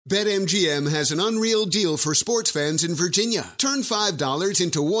BetMGM has an unreal deal for sports fans in Virginia. Turn $5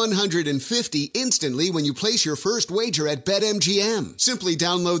 into $150 instantly when you place your first wager at BetMGM. Simply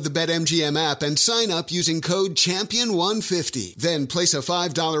download the BetMGM app and sign up using code Champion150. Then place a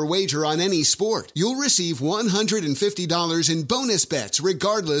 $5 wager on any sport. You'll receive $150 in bonus bets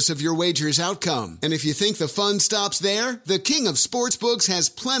regardless of your wager's outcome. And if you think the fun stops there, the King of Sportsbooks has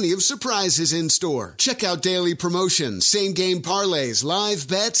plenty of surprises in store. Check out daily promotions, same-game parlays, live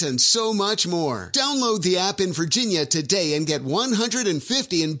bets, and so much more. Download the app in Virginia today and get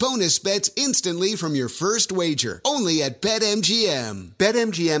 $150 in bonus bets instantly from your first wager. Only at BetMGM.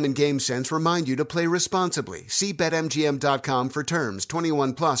 BetMGM and GameSense remind you to play responsibly. See BetMGM.com for terms.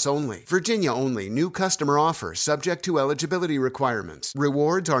 21 plus only. Virginia only. New customer offer. Subject to eligibility requirements.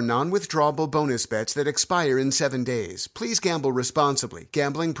 Rewards are non-withdrawable bonus bets that expire in 7 days. Please gamble responsibly.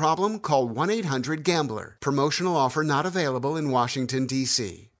 Gambling problem? Call 1-800-GAMBLER. Promotional offer not available in Washington,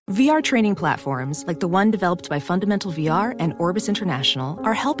 D.C. VR training platforms, like the one developed by Fundamental VR and Orbis International,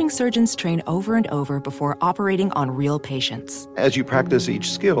 are helping surgeons train over and over before operating on real patients. As you practice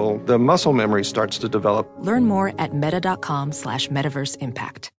each skill, the muscle memory starts to develop. Learn more at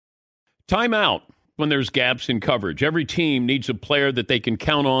meta.com/metaverseimpact. Time out when there's gaps in coverage. Every team needs a player that they can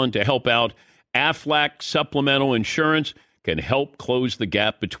count on to help out. Aflac Supplemental Insurance can help close the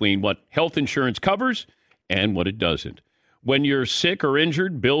gap between what health insurance covers and what it doesn't. When you're sick or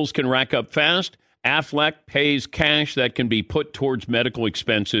injured, bills can rack up fast. Aflac pays cash that can be put towards medical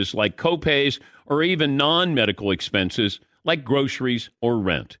expenses like copays or even non-medical expenses like groceries or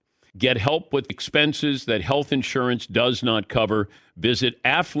rent. Get help with expenses that health insurance does not cover. Visit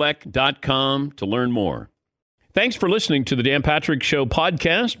Aflac.com to learn more. Thanks for listening to the Dan Patrick Show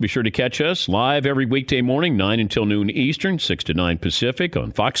podcast. Be sure to catch us live every weekday morning, 9 until noon Eastern, 6 to 9 Pacific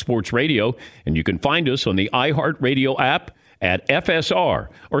on Fox Sports Radio. And you can find us on the iHeartRadio app at FSR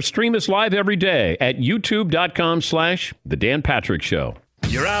or stream us live every day at youtube.com/The Dan Patrick Show.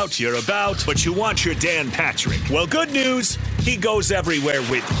 You're out, you're about, but you want your Dan Patrick. Well, good news, he goes everywhere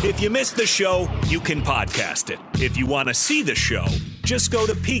with you. If you missed the show, you can podcast it. If you want to see the show, just go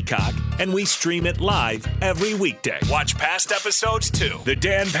to Peacock and we stream it live every weekday. Watch past episodes too. The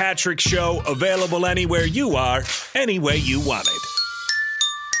Dan Patrick Show, available anywhere you are, any way you want it.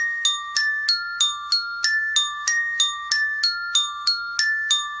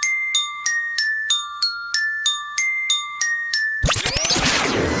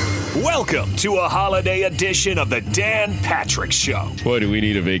 Welcome to a holiday edition of the Dan Patrick Show. Boy, do we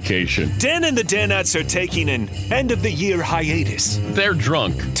need a vacation. Dan and the Danettes are taking an end-of-the-year hiatus. They're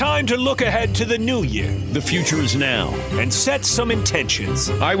drunk. Time to look ahead to the new year. The future is now. And set some intentions.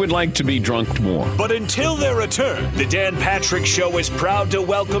 I would like to be drunk more. But until their return, the Dan Patrick Show is proud to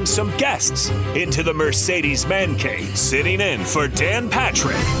welcome some guests into the Mercedes Man Cave. Sitting in for Dan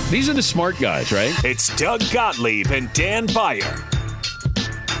Patrick. These are the smart guys, right? It's Doug Gottlieb and Dan Beyer.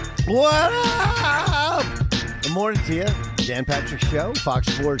 What up? Good morning to you. Dan Patrick Show, Fox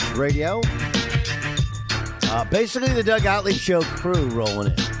Sports Radio. Basically, the Doug Gottlieb Show crew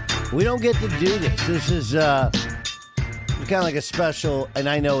rolling in. We don't get to do this. This is kind of like a special, and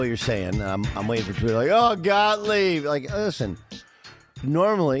I know what you're saying. I'm waiting for Twitter, like, oh, Gottlieb. Like, listen,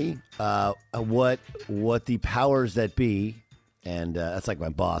 normally what the powers that be, and that's like my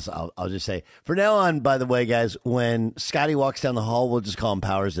boss. I'll just say, for now on, by the way, guys, when Scotty walks down the hall, we'll just call him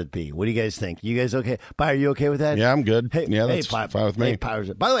powers that be. What do you guys think? You guys okay? By, are you okay with that? Yeah, I'm good. Hey, that's fine with me. Hey, powers.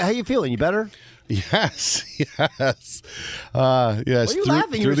 By the way, how you feeling? You better? Yes. Yes. What are you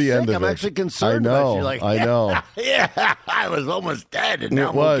laughing? Through the end of I'm it. actually concerned I know. about you. Like, I know. Yeah, I was almost dead, and now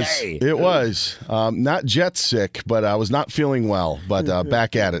I'm okay. It was. Not jet sick, but I was not feeling well. But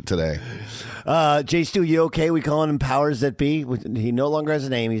back at it today. Jay Stu, you okay? We calling him powers that be. He no longer has a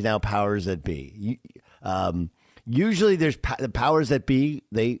name. He's now powers that be. Usually, there's the powers that be.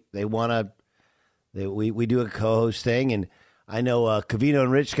 They want to. We do a co-host thing, and I know Covino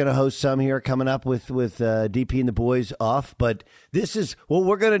and Rich going to host some here coming up with DP and the boys off. But this is what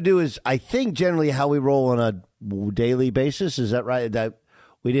we're going to do. Is I think generally how we roll on a daily basis. Is that right? That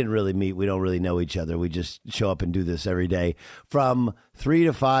we didn't really meet. We don't really know each other. We just show up and do this every day from 3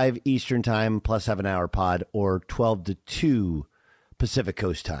 to 5 Eastern time, plus have an hour pod, or 12 to 2 Pacific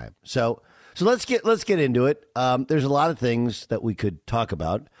Coast time. So let's get into it. There's a lot of things that we could talk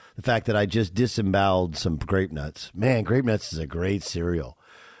about. The fact that I just disemboweled some Grape Nuts. Man, Grape Nuts is a great cereal.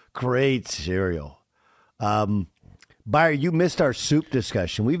 Great cereal. Beyer, you missed our soup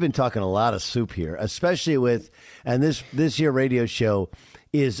discussion. We've been talking a lot of soup here, especially with, and this year radio show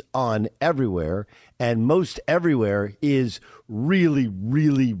is on everywhere, and most everywhere is really,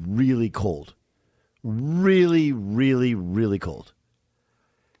 really, really cold. Really, really, really cold.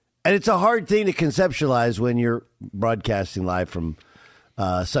 And it's a hard thing to conceptualize when you're broadcasting live from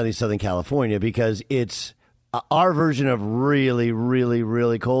sunny Southern California, because it's our version of really, really,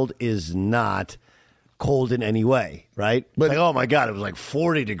 really cold is not cold in any way, right? But it's like, oh my God, it was like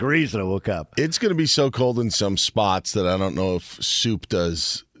 40 degrees when I woke up. It's going to be so cold in some spots that I don't know if soup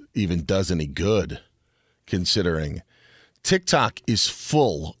does any good, considering TikTok is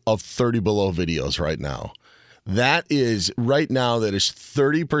full of 30 below videos right now. That is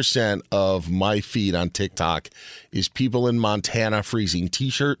 30% of my feed on TikTok is people in Montana freezing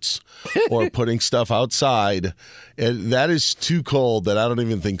T-shirts or putting stuff outside. And that is too cold that I don't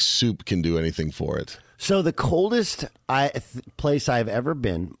even think soup can do anything for it. So the coldest place I've ever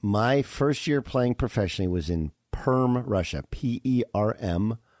been, my first year playing professionally, was in Perm, Russia,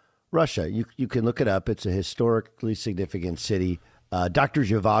 Perm, Russia. You can look it up. It's a historically significant city. Dr.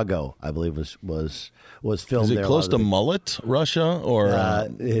 Zhivago, I believe, was filmed there. Is it close to Mullet, Russia, or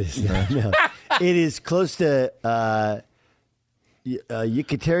it is, no. It is close to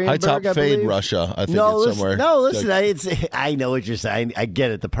Yekaterinburg, High Top I Fade, believe. Russia. I think it's somewhere. Listen. I know what you're saying. I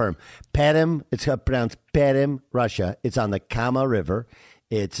get it. The Perm, Perm. It's pronounced Perm, Russia. It's on the Kama River.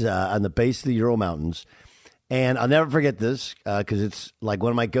 It's on the base of the Ural Mountains. And I'll never forget this because it's like one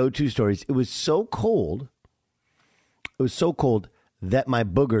of my go-to stories. It was so cold. That my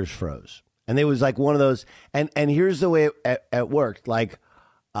boogers froze. And it was like one of those. And here's the way it worked. Like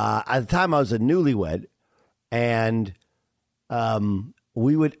at the time I was a newlywed, and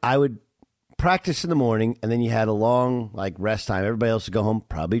I would practice in the morning, and then you had a long like rest time. Everybody else would go home,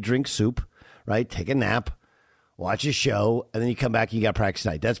 probably drink soup, right? Take a nap, watch a show, and then you come back and you got practice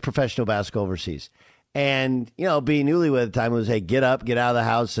night. That's professional basketball overseas. And, being newlywed at the time was, hey, get up, get out of the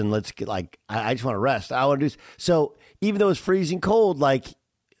house, and let's get I just want to rest. I want to do so. Even though it's freezing cold, like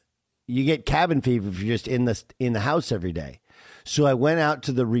you get cabin fever if you're just in the house every day. So I went out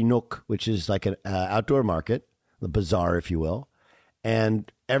to the Rynok, which is like an outdoor market, the bazaar, if you will,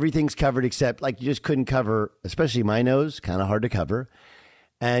 and everything's covered except like you just couldn't cover, especially my nose, kind of hard to cover.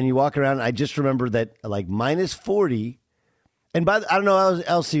 And you walk around. And I just remember that like minus 40. And I don't know how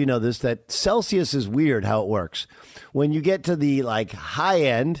else you know this, that Celsius is weird how it works. When you get to the like high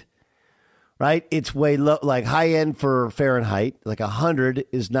end, right, it's way low, like high end for Fahrenheit, like 100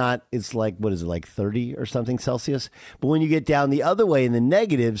 is not, it's like, what is it, like 30 or something Celsius? But when you get down the other way in the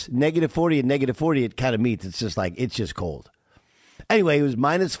negatives, negative 40 and negative 40, it kind of meets. It's just like, it's just cold. Anyway, it was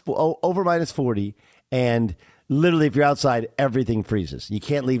over minus 40. And literally, if you're outside, everything freezes. You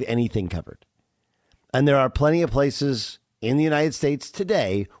can't leave anything covered. And there are plenty of places in the United States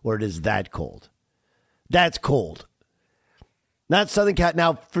today where it is that cold. That's cold. Not Southern Cal.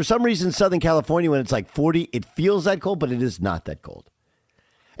 Now, for some reason, Southern California, when it's like 40, it feels that cold, but it is not that cold.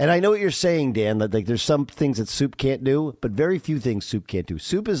 And I know what you're saying, Dan, that like there's some things that soup can't do, but very few things soup can't do.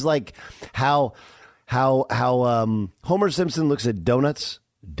 Soup is like how Homer Simpson looks at donuts.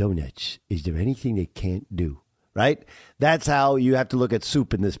 Donuts. Is there anything they can't do? Right? That's how you have to look at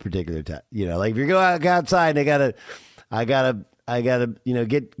soup in this particular time. Like if you go outside and I gotta,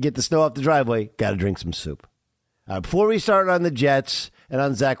 get the snow off the driveway. Got to drink some soup. Before we start on the Jets and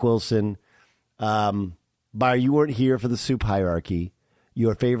on Zach Wilson, Bar, you weren't here for the soup hierarchy.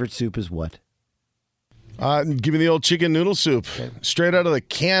 Your favorite soup is what? Give me the old chicken noodle soup, straight out of the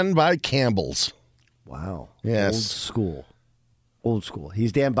can by Campbell's. Wow. Yes. Old school.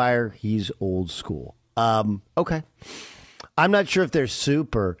 He's Dan Byer. He's old school. Okay. I'm not sure if there's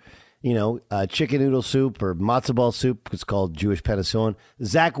soup or chicken noodle soup or matzo ball soup. It's called Jewish penicillin.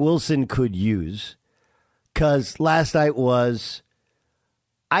 Zach Wilson could use, because last night was,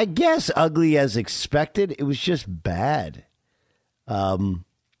 I guess, ugly as expected. It was just bad. There's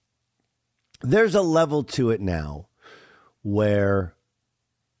a level to it now where,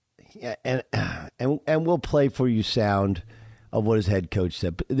 and we'll play for you sound of what his head coach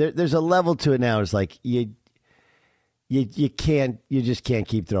said. But there's a level to it now. It's like you just can't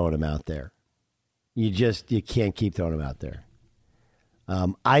keep throwing him out there. You can't keep throwing him out there.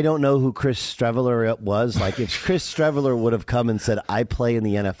 I don't know who Chris Streveler was. Like if Chris Streveler would have come and said, I play in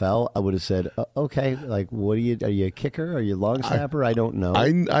the NFL, I would have said, okay, like are you a kicker? Are you a long snapper? I don't know.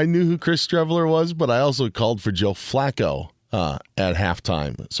 I knew who Chris Streveler was, but I also called for Joe Flacco at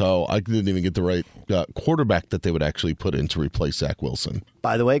halftime. So I didn't even get the right quarterback that they would actually put in to replace Zach Wilson.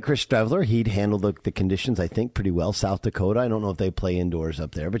 By the way, Chris Streveler, he'd handle the conditions, I think, pretty well. South Dakota, I don't know if they play indoors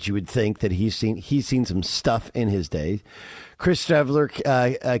up there, but you would think that he's seen some stuff in his day. Chris Streveler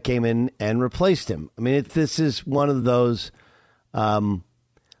came in and replaced him. I mean, this is one of those,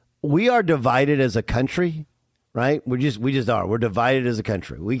 we are divided as a country, right? We just are. We're divided as a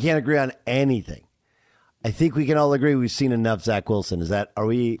country. We can't agree on anything. I think we can all agree we've seen enough Zach Wilson. Are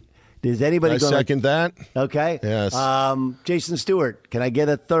we Does anybody go second that? Okay. Yes. Jason Stewart, can I get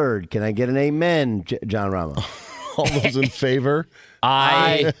a third? Can I get an amen, John Ramos? All those in favor?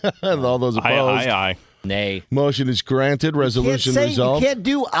 Aye. And all those opposed? Aye. Nay. Motion is granted. Resolution resolved. You can't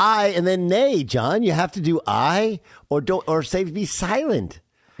do aye and then nay, John. You have to do aye or say be silent.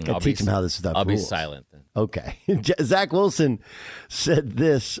 Teach them how this stuff I'll rules. be silent then. Okay. Zach Wilson said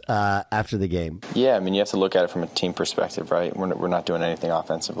this after the game. Yeah, I mean, you have to look at it from a team perspective, right? We're not doing anything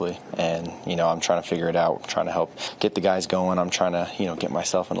offensively. And, I'm trying to figure it out. I'm trying to help get the guys going. I'm trying to, get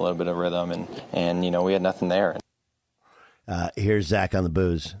myself in a little bit of rhythm. And we had nothing there. Here's Zach on the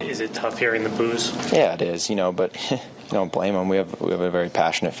booze. Is it tough hearing the booze? Yeah, it is, but don't blame them. We have a very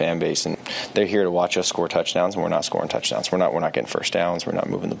passionate fan base, and they're here to watch us score touchdowns, and we're not scoring touchdowns. We're not getting first downs. We're not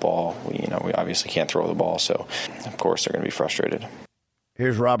moving the ball. We obviously can't throw the ball, so of course they're going to be frustrated.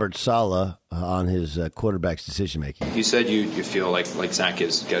 Here's Robert Saleh on his quarterback's decision making. You said you feel like Zach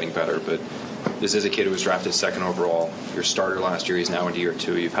is getting better, but this is a kid who was drafted second overall. Your starter last year, he's now into year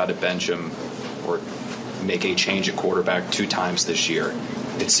 2. You've had to bench him or make a change at quarterback 2 times this year.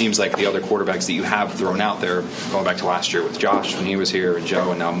 It seems like the other quarterbacks that you have thrown out there, going back to last year with Josh when he was here, and Joe,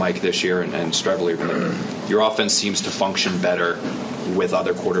 and now Mike this year, and Streveler, your offense seems to function better with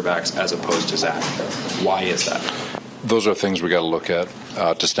other quarterbacks as opposed to Zach. Why is that? Those are things we got to look at.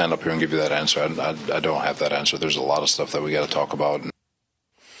 To stand up here and give you that answer, I don't have that answer. There's a lot of stuff that we got to talk about.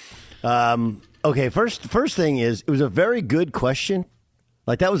 Okay, first thing is, it was a very good question.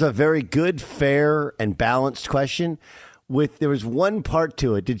 Like, that was a very good, fair, and balanced question. There was one part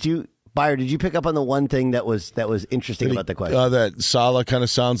to it. Did you pick up on the one thing that was interesting about the question? That Saleh kind of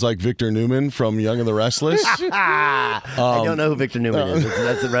sounds like Victor Newman from Young and the Restless. I don't know who Victor Newman is.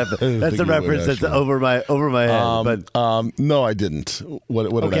 That's a reference that's over my head. But no, I didn't. What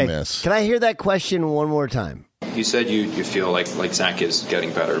did I miss? Can I hear that question one more time? You said you feel like Zach is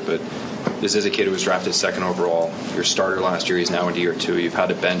getting better, but this is a kid who was drafted second overall. Your starter last year, he's now into year 2. You've had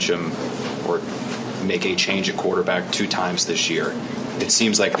to bench him or make a change at quarterback 2 times this year. It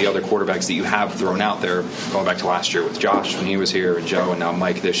seems like the other quarterbacks that you have thrown out there, going back to last year with Josh when he was here, and Joe, and now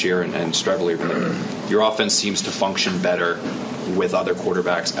Mike this year, and Streveler, your offense seems to function better with other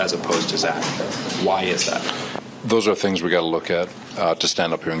quarterbacks as opposed to Zach. Why is that? Those are things we got to look at. To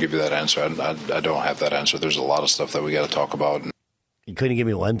stand up here and give you that answer, I don't have that answer. There's a lot of stuff that we got to talk about. You couldn't give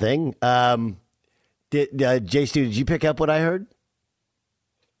me one thing. Jay Stu, did you pick up what I heard?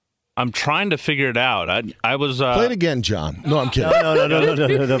 I'm trying to figure it out. I was play it again, John. No, I'm kidding.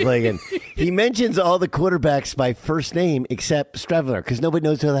 No, play again. He mentions all the quarterbacks by first name except Streveler because nobody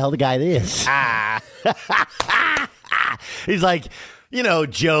knows who the hell the guy is. He's like,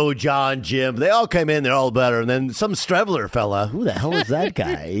 Joe, John, Jim. They all came in. They're all better. And then some Streveler fella. Who the hell is that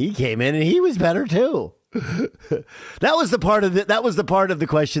guy? He came in and he was better too. That was the part of the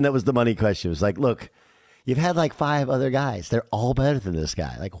question that was the money question. It was like, look, you've had like 5 other guys. They're all better than this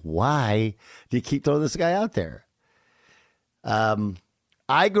guy. Like, why do you keep throwing this guy out there?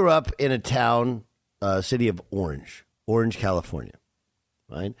 I grew up in a town, city of Orange, California.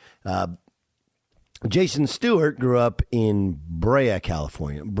 Right. Jason Stewart grew up in Brea,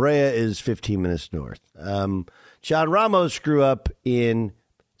 California. Brea is 15 minutes north. John Ramos grew up in.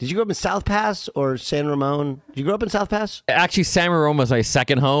 Did you grow up in South Pass or San Ramon? Did you grow up in South Pass? Actually, San Ramon was my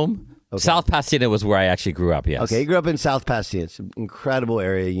second home. Okay. South Pasadena was where I actually grew up, yes. Okay, you grew up in South Pasadena. It's an incredible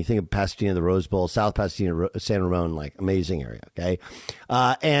area. You think of Pasadena, the Rose Bowl, South Pasadena, San Ramon, like amazing area, okay?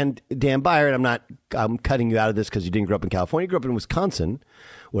 And Dan Byard, I'm cutting you out of this because you didn't grow up in California. You grew up in Wisconsin,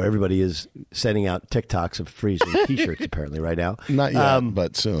 where everybody is sending out TikToks of freezing T-shirts apparently right now. Not yet,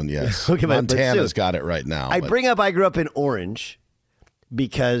 but soon, yes. Okay, Montana's got it right now. I grew up in Orange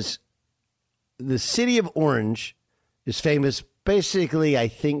because the city of Orange is famous basically, I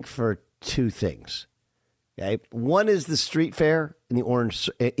think, for 2 things. Okay, one is the street fair in the Orange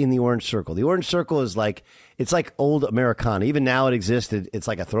Circle. The Orange Circle is it's like old Americana. Even now it exists. It's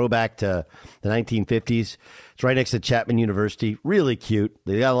like a throwback to the 1950s. It's right next to Chapman University. Really cute.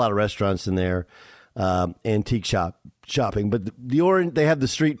 They got a lot of restaurants in there, antique shopping. But they have the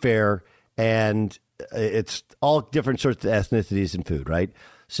street fair, and it's all different sorts of ethnicities and food, right?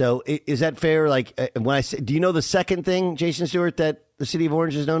 So is that fair? Like when I say, do you know the second thing, Jason Stewart, that the city of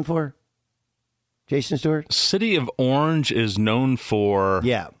Orange is known for? Jason Stewart? City of Orange is known for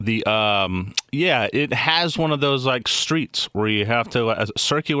it has one of those like streets where you have to a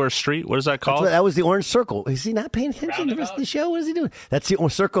circular street. What is that called? That was the Orange Circle. Is he not paying attention to the rest of the show? What is he doing? That's the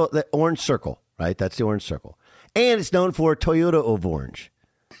Orange Circle. The Orange Circle, right? That's the Orange Circle, and it's known for Toyota of Orange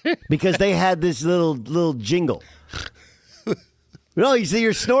because they had this little jingle. No, you see,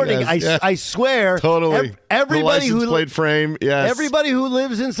 you're snorting. Yes, I swear. Totally. Everybody the license plate frame. Yes. Everybody who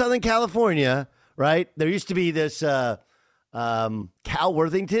lives in Southern California, right? There used to be this Cal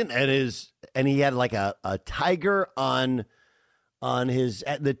Worthington, and he had like a tiger on his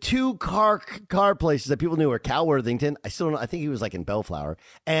the two car places that people knew were Cal Worthington. I still don't know. I think he was like in Bellflower,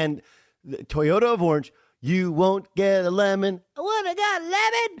 and the Toyota of Orange. You won't get a lemon. I would have got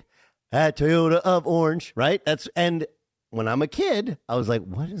lemon at Toyota of Orange, right? And when I'm a kid, I was like,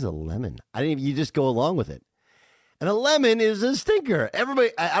 what is a lemon? You just go along with it. And a lemon is a stinker.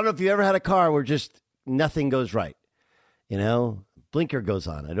 Everybody, I don't know if you ever had a car where just nothing goes right. You know, blinker goes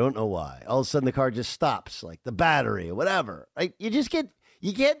on. I don't know why. All of a sudden the car just stops, like the battery or whatever. Right? You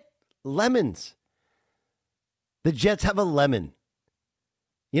get lemons. The Jets have a lemon.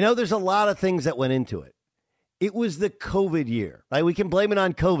 You know, there's a lot of things that went into it. It was the COVID year, right? We can blame it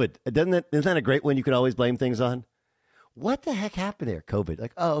on COVID. Isn't that a great one you can always blame things on? What the heck happened there? COVID.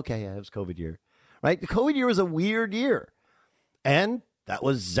 Like, oh, okay, yeah, it was COVID year, right? The COVID year was a weird year. And that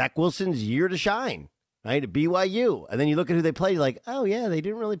was Zach Wilson's year to shine, right? At BYU. And then you look at who they played, like, oh, yeah, they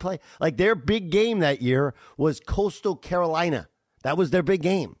didn't really play. Like, their big game that year was Coastal Carolina. That was their big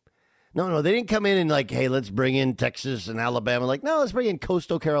game. No, they didn't come in and like, hey, let's bring in Texas and Alabama. Like, no, let's bring in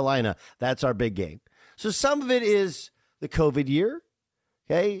Coastal Carolina. That's our big game. So some of it is the COVID year,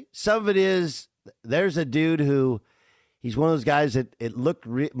 okay? Some of it is there's a dude who he's one of those guys that it looked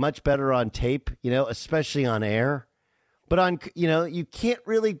much better on tape, you know, especially on air. But on, you know, you couldn't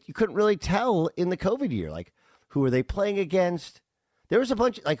really tell in the COVID year, like who are they playing against? There was a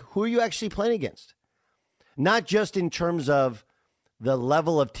bunch, like who are you actually playing against? Not just in terms of the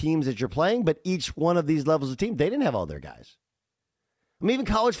level of teams that you're playing, but each one of these levels of team, they didn't have all their guys. I mean, even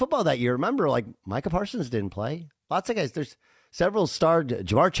college football that year, remember, like Micah Parsons didn't play. Lots of guys. There's several starred.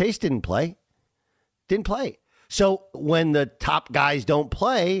 Jamar Chase didn't play. So when the top guys don't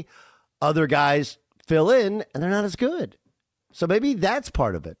play, other guys fill in, and they're not as good. So maybe that's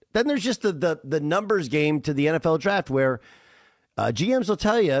part of it. Then there's just the numbers game to the NFL draft where GMs will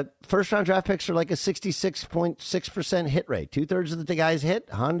tell you first-round draft picks are like a 66.6% hit rate. 2/3 of the guys hit,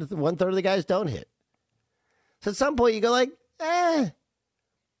 1/3 of the guys don't hit. So at some point you go like,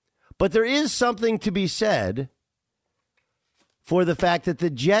 But there is something to be said for the fact that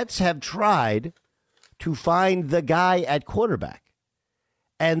the Jets have tried to find the guy at quarterback.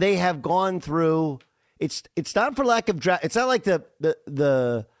 And they have gone through, it's not for lack of draft. It's not like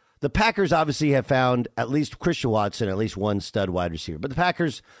the Packers obviously have found at least Christian Watson, at least one stud wide receiver. But the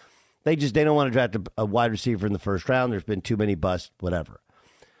Packers, they don't want to draft a wide receiver in the first round. There's been too many busts, whatever.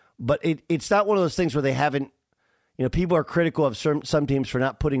 But it's not one of those things where they haven't, you know, people are critical of some teams for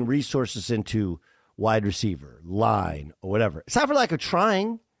not putting resources into wide receiver, line, or whatever. It's not for lack of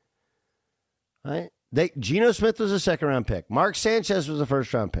trying. Right? Geno Smith was a second-round pick. Mark Sanchez was a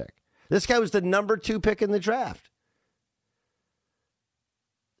first-round pick. This guy was the number 2 pick in the draft.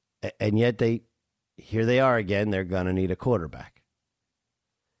 And yet here they are again. They're going to need a quarterback.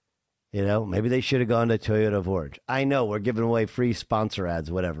 You know, maybe they should have gone to Toyota of Orange. I know we're giving away free sponsor ads,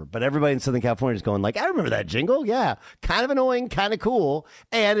 whatever. But everybody in Southern California is going like, I remember that jingle. Yeah, kind of annoying, kind of cool.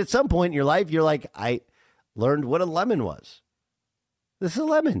 And at some point in your life, you're like, I learned what a lemon was. This is a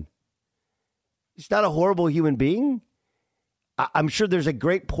lemon. He's not a horrible human being. I'm sure there's a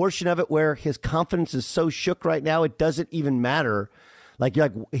great portion of it where his confidence is so shook right now, it doesn't even matter. Like,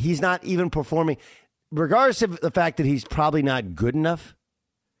 he's not even performing. Regardless of the fact that he's probably not good enough,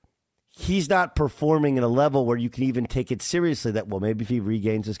 he's not performing at a level where you can even take it seriously that, well, maybe if he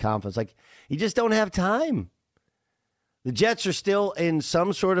regains his confidence. Like, you just don't have time. The Jets are still in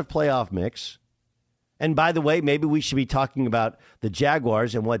some sort of playoff mix. And by the way, maybe we should be talking about the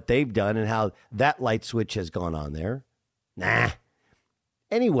Jaguars and what they've done and how that light switch has gone on there. Nah.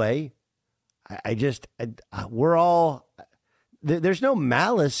 Anyway, we're all, there's no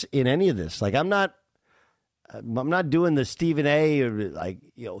malice in any of this. Like, I'm not doing the Stephen A. or like,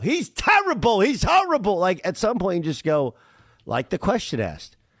 you know, he's terrible, he's horrible. Like, at some point, you just go, like the question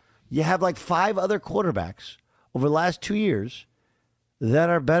asked, you have like 5 other quarterbacks over the last 2 years that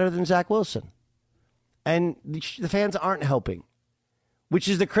are better than Zach Wilson. And the fans aren't helping, which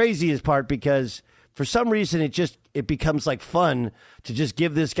is the craziest part because for some reason it becomes like fun to just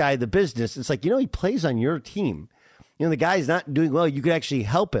give this guy the business. It's like, you know, he plays on your team. You know, the guy's not doing well. You could actually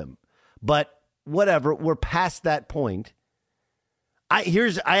help him. But whatever, we're past that point. I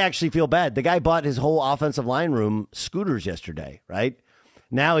actually feel bad. The guy bought his whole offensive line room scooters yesterday, right?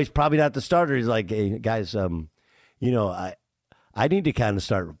 Now he's probably not the starter. He's like, hey, guys, you know, I need to kind of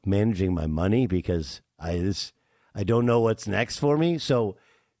start managing my money because I don't know what's next for me. So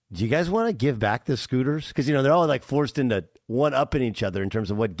Do you guys want to give back the scooters? Because, they're all like forced into one-upping each other in terms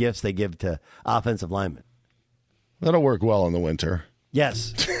of what gifts they give to offensive linemen. That'll work well in the winter.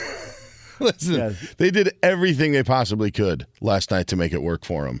 Yes. Listen, They did everything they possibly could last night to make it work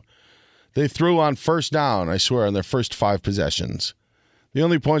for them. They threw on first down, I swear, on their first 5 possessions. The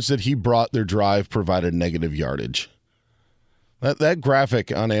only points that he brought their drive provided negative yardage. That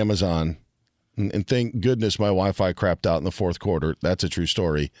graphic on Amazon, and thank goodness my Wi-Fi crapped out in the fourth quarter. That's a true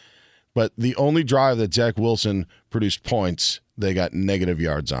story. But the only drive that Zach Wilson produced points, they got negative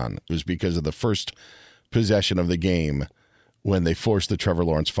yards on. It was because of the first possession of the game when they forced the Trevor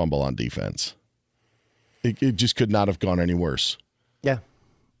Lawrence fumble on defense. It just could not have gone any worse. Yeah.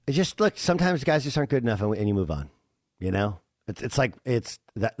 It just, look, sometimes guys just aren't good enough and you move on.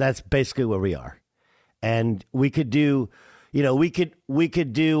 That's basically where we are. And we could do, we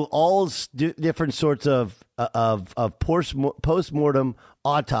could do all different sorts of post-mortem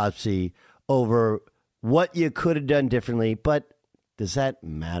autopsy over what you could have done differently, but does that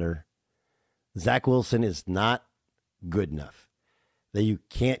matter? Zach Wilson is not good enough that you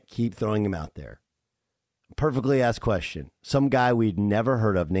can't keep throwing him out there. Perfectly asked question. Some guy we'd never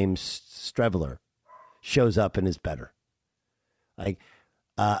heard of named Streveler shows up and is better. Like,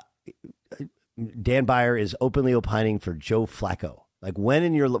 Dan Beyer is openly opining for Joe Flacco. Like, when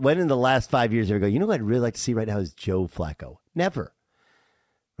in the last 5 years, you go, what I'd really like to see right now is Joe Flacco. Never.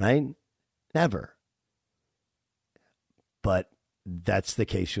 Right? Never. But that's the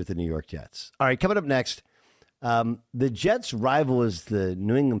case with the New York Jets. All right, coming up next, the Jets' rival is the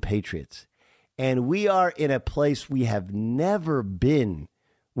New England Patriots. And we are in a place we have never been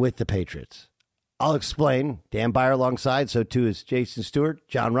with the Patriots. I'll explain. Dan Beyer alongside, so too is Jason Stewart,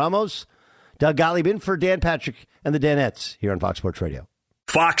 John Ramos, Doug Gottlieb in for Dan Patrick and the Danettes here on Fox Sports Radio.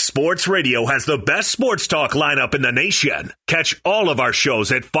 Fox Sports Radio has the best sports talk lineup in the nation. Catch all of our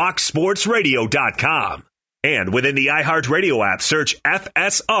shows at foxsportsradio.com. And within the iHeartRadio app, search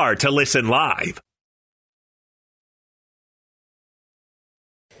FSR to listen live.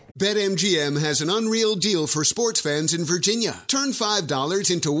 BetMGM has an unreal deal for sports fans in Virginia. Turn $5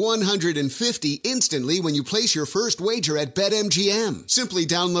 into $150 instantly when you place your first wager at BetMGM. Simply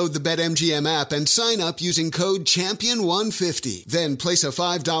download the BetMGM app and sign up using code Champion150. Then place a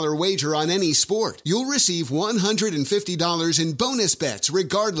 $5 wager on any sport. You'll receive $150 in bonus bets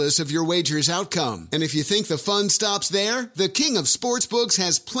regardless of your wager's outcome. And if you think the fun stops there, the King of Sportsbooks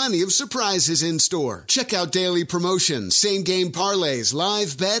has plenty of surprises in store. Check out daily promotions, same-game parlays,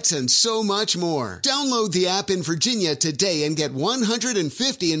 live bets, and so much more. Download the app in Virginia today and get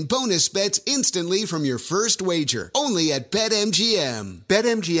 $150 in bonus bets instantly from your first wager. Only at BetMGM.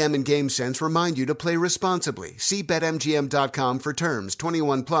 BetMGM and GameSense remind you to play responsibly. See BetMGM.com for terms.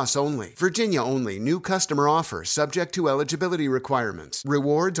 21 plus only. Virginia only. New customer offer. Subject to eligibility requirements.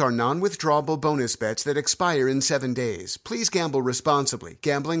 Rewards are non-withdrawable bonus bets that expire in 7 days. Please gamble responsibly.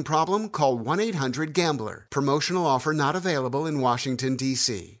 Gambling problem? Call 1-800-GAMBLER. Promotional offer not available in Washington,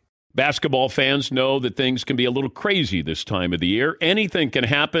 D.C. Basketball fans know that things can be a little crazy this time of the year. Anything can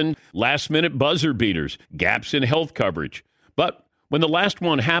happen. Last-minute buzzer beaters, gaps in health coverage. But when the last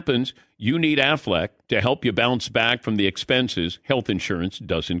one happens, you need Aflac to help you bounce back from the expenses health insurance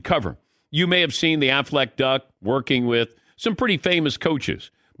doesn't cover. You may have seen the Aflac Duck working with some pretty famous coaches.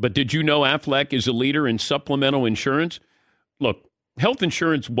 But did you know Aflac is a leader in supplemental insurance? Look, health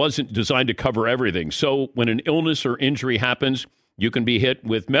insurance wasn't designed to cover everything. So when an illness or injury happens, you can be hit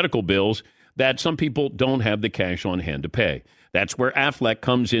with medical bills that some people don't have the cash on hand to pay. That's where Aflac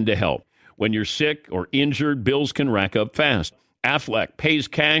comes in to help. When you're sick or injured, bills can rack up fast. Aflac pays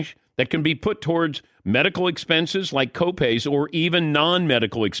cash that can be put towards medical expenses like copays or even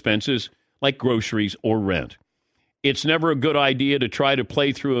non-medical expenses like groceries or rent. It's never a good idea to try to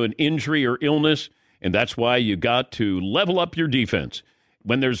play through an injury or illness, and that's why you got to level up your defense.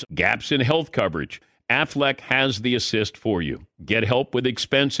 When there's gaps in health coverage, Aflac has the assist for you. Get help with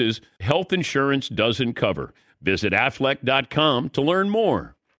expenses health insurance doesn't cover. Visit Aflac.com to learn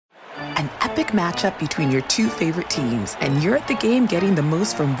more. An epic matchup between your two favorite teams, and you're at the game getting the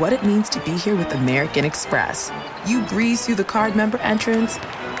most from what it means to be here with American Express. You breeze through the card member entrance,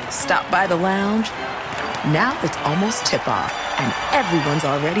 stop by the lounge. Now it's almost tip-off, and everyone's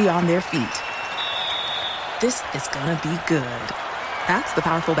already on their feet. This is gonna be good. That's the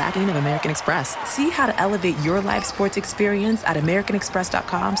powerful backing of American Express. See how to elevate your live sports experience at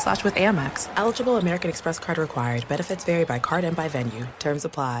americanexpress.com/withAmex. Eligible American Express card required. Benefits vary by card and by venue. Terms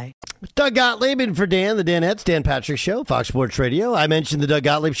apply. Doug Gottlieb in for Dan, the Danettes, Dan Patrick Show, Fox Sports Radio. I mentioned the Doug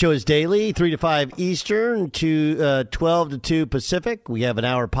Gottlieb Show is daily, 3 to 5 Eastern, to 12 to 2 Pacific. We have an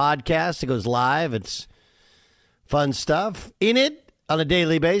hour podcast. It goes live. It's fun stuff. In it, on a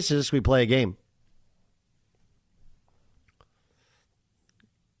daily basis, we play a game.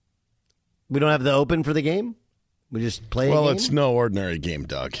 We don't have the open for the game? We just play a game? Well, it's no ordinary game,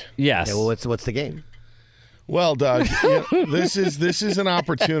 Doug. Yes. Okay, well, what's the game? Well, Doug, this is an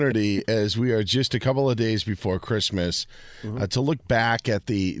opportunity as we are just a couple of days before Christmas to look back at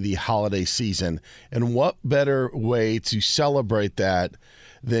the holiday season. And what better way to celebrate that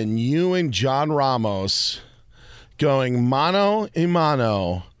than you and John Ramos going mano a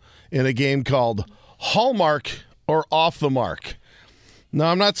mano in a game called Hallmark or Off the Mark.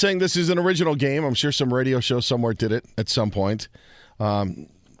 Now, I'm not saying this is an original game. I'm sure some radio show somewhere did it at some point.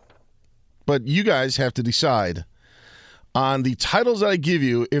 But you guys have to decide on the titles that I give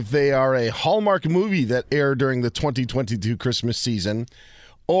you if they are a Hallmark movie that aired during the 2022 Christmas season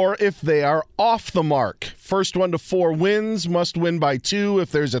or if they are off the mark. First 1 to 4 wins, must win by 2.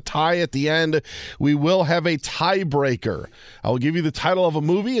 If there's a tie at the end, we will have a tiebreaker. I will give you the title of a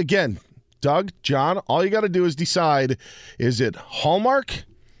movie. Again, Doug, John, all you got to do is decide, is it Hallmark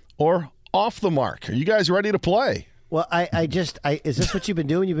or off the mark? Are you guys ready to play? Well, is this what you've been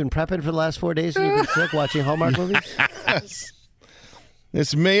doing? You've been prepping for the last 4 days and you've been sick watching Hallmark movies? Yes.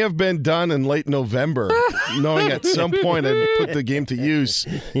 This may have been done in late November, knowing at some point I'd put the game to use.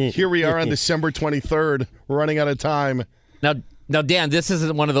 Here we are on December 23rd. We're running out of time. Now, Dan, this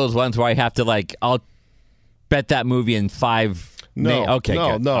isn't one of those ones where I have to, I'll bet that movie in 5. No, okay,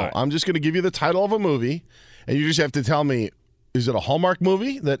 no, good. no. Right. I'm just going to give you the title of a movie, and you just have to tell me, is it a Hallmark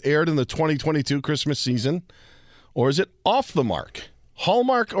movie that aired in the 2022 Christmas season, or is it off the mark?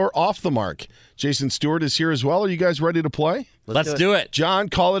 Hallmark or off the mark? Jason Stewart is here as well. Are you guys ready to play? Let's do it. John,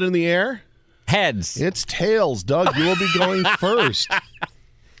 call it in the air. Heads. It's tails. Doug, you will be going first.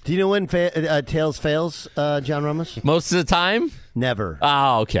 Do you know when tails fails, John Ramos? Most of the time? Never.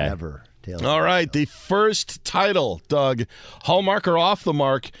 Oh, okay. Never. Tails All right, the first title, Doug. Hallmark or off the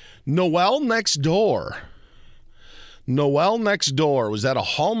mark? Noel Next Door. Noel Next Door. Was that a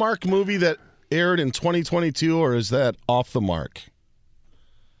Hallmark movie that aired in 2022, or is that off the mark?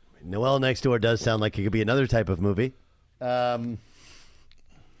 Noel Next Door does sound like it could be another type of movie. I'm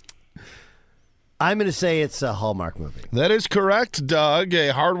going to say it's a Hallmark movie. That is correct, Doug. A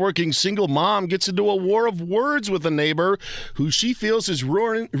hardworking single mom gets into a war of words with a neighbor who she feels is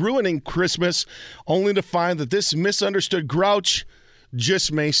ruining Christmas, only to find that this misunderstood grouch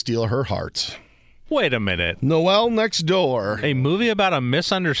just may steal her heart. Wait a minute. Noel Next Door. A movie about a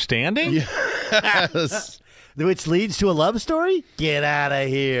misunderstanding? Yes. Which leads to a love story? Get out of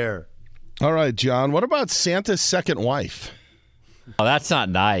here. All right, John. What about Santa's Second Wife? Oh, that's not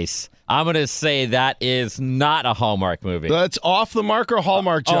nice. I'm going to say that is not a Hallmark movie. That's off the mark or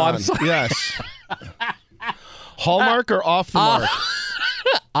Hallmark, John? I'm sorry. Yes. Hallmark or off the mark?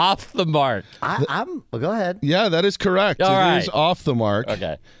 Off the mark. Well, go ahead. Yeah, that is correct. All right. It is off the mark.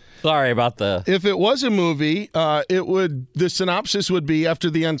 Okay. Sorry about the... If it was a movie, the synopsis would be, after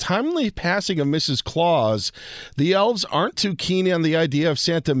the untimely passing of Mrs. Claus, the elves aren't too keen on the idea of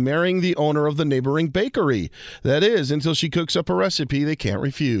Santa marrying the owner of the neighboring bakery. That is, until she cooks up a recipe they can't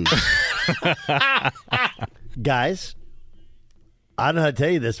refuse. Guys, I don't know how to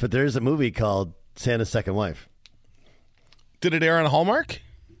tell you this, but there's a movie called Santa's Second Wife. Did it air on Hallmark?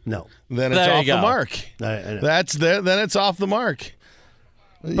 No. Then it's There you off the go. mark. Then it's off the mark.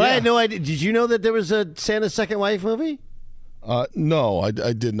 But I had no idea. Did you know that there was a Santa's Second Wife movie? No, I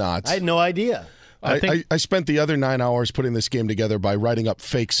did not. I had no idea. I spent the other 9 hours putting this game together by writing up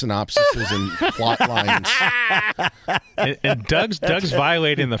fake synopses and plot lines. And Doug's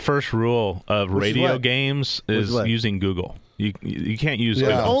violating the first rule of radio what? games is using Google. You can't use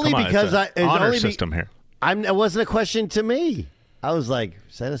Yeah. Google. Only Come on, because it's an honor system here. It wasn't a question to me. I was like,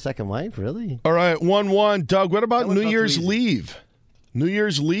 Santa's Second Wife? Really? All right, 1-1. Doug, what about That one New felt Year's too easy. Leave? New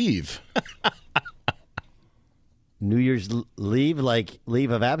Year's Leave. New Year's leave, like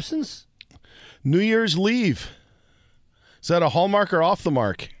leave of absence? New Year's Leave. Is that a Hallmark or off the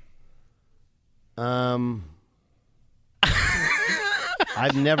mark? I've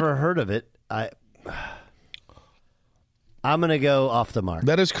never heard of it. I'm going to go off the mark.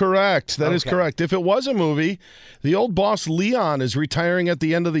 That is correct. That is Okay. correct. If it was a movie, the old boss Leon is retiring at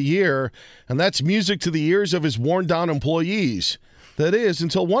the end of the year, and that's music to the ears of his worn-down employees. That is,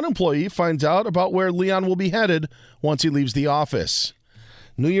 until one employee finds out about where Leon will be headed once he leaves the office.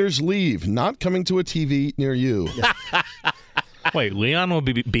 New Year's Leave, not coming to a TV near you. Wait, Leon will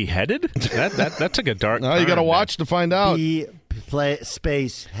be beheaded? That took a dark Now you got to turn watch to find out.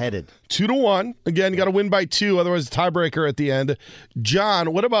 Space headed. 2-1. Again, you got to win by 2, otherwise tiebreaker at the end.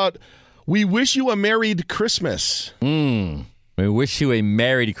 John, what about We Wish You a Merried Christmas? We wish you a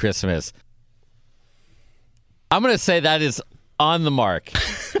Merry Christmas. I'm going to say that is on the mark.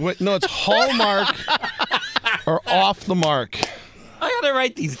 Wait, no, it's Hallmark or Off the Mark. I gotta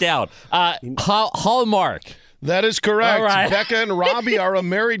write these down. Hallmark. That is correct. All right. Becca and Robbie are a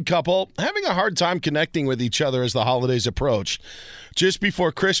married couple having a hard time connecting with each other as the holidays approach. Just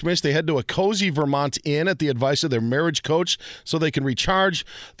before Christmas, they head to a cozy Vermont inn at the advice of their marriage coach so they can recharge.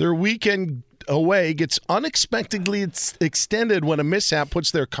 Their weekend away gets unexpectedly extended when a mishap puts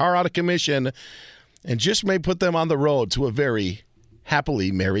their car out of commission and just may put them on the road to a very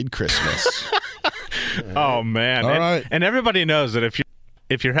happily married Christmas. Oh, man. All right. And everybody knows that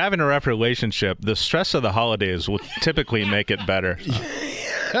if you're having a rough relationship, the stress of the holidays will typically make it better.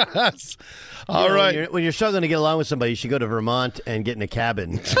 Yes. All right. When you're struggling to get along with somebody, you should go to Vermont and get in a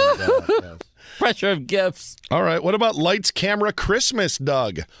cabin. Pressure of gifts. All right. What about Lights, Camera, Christmas,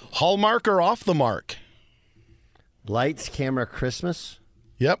 Doug? Hallmark or Off the Mark? Lights, Camera, Christmas?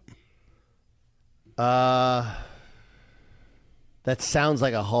 Yep. That sounds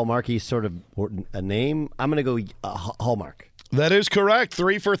like a Hallmarky sort of a name. I'm going to go Hallmark. That is correct.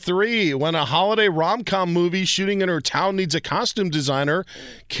 3 for 3. When a holiday rom-com movie shooting in her town needs a costume designer,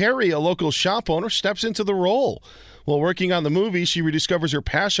 Carrie, a local shop owner, steps into the role. While working on the movie, she rediscovers her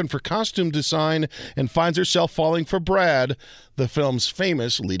passion for costume design and finds herself falling for Brad, the film's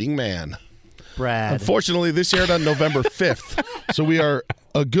famous leading man. Brad. Unfortunately, this aired on November 5th, so we are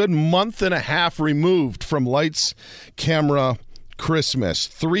a good month and a half removed from Lights, Camera, Christmas.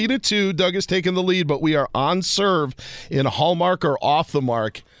 3-2. Doug has taken the lead, but we are on serve in Hallmark or Off the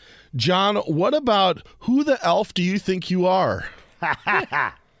Mark. John, what about Who the Elf Do You Think You Are?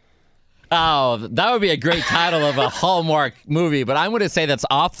 Oh, that would be a great title of a Hallmark movie, but I'm going to say that's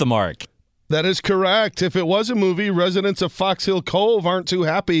Off the Mark. That is correct. If it was a movie, residents of Fox Hill Cove aren't too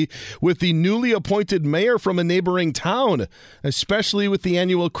happy with the newly appointed mayor from a neighboring town, especially with the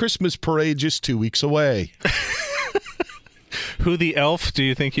annual Christmas parade just 2 weeks away. Who the elf do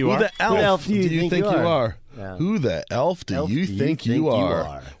you think you are? Who the elf do you think you are? Yeah. Who the elf do you think you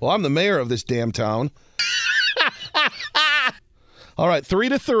are? Well, I'm the mayor of this damn town. All right,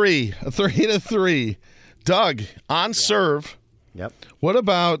 3-3. 3-3. Doug, on serve. Yep. What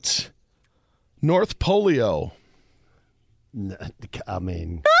about North Polio? I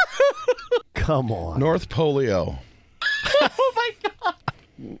mean, come on. North Polio. Oh, my God.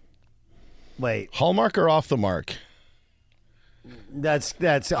 Wait. Hallmark or Off the Mark?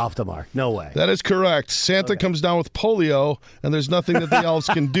 That's off the mark. No way. That is correct. Santa comes down with polio, and there's nothing that the elves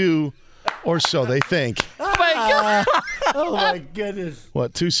can do, or so they think. Oh, my God. Oh, my goodness.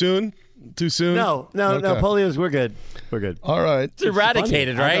 What, too soon? Too soon? No, Okay. polio's, we're good. We're good. All right. It's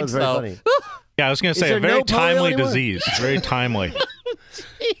eradicated, funny. I thought right? it was very funny. Yeah, I was going to Is say there a very no polio timely anymore? disease. Very timely.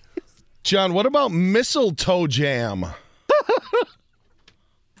 John, what about mistletoe jam?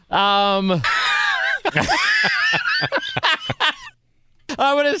 I'm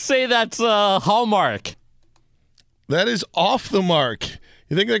going to say that's Hallmark. That is Off the Mark.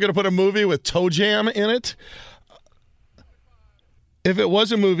 You think they're going to put a movie with toe jam in it? If it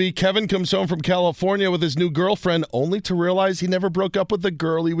was a movie, Kevin comes home from California with his new girlfriend only to realize he never broke up with the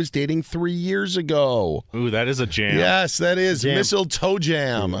girl he was dating 3 years ago. Ooh, that is a jam. Yes, that is mistletoe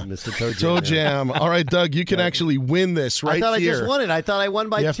jam. Toe jam. All right, Doug, you can actually win this right here. I thought I just won it. I thought I won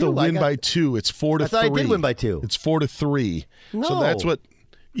by 2. You have to win by 2. It's 4-3. I thought I did win by 2. It's 4-3. No. So that's what.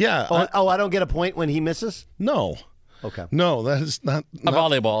 Yeah. I don't get a point when he misses? No. Okay. No, that is not A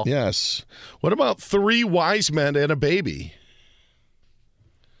volleyball. Yes. What about 3 wise men and a baby?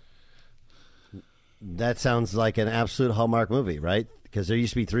 That sounds like an absolute Hallmark movie, right? Because there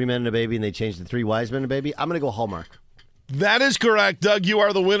used to be 3 men and a baby, and they changed to 3 wise men and a baby. I'm going to go Hallmark. That is correct, Doug. You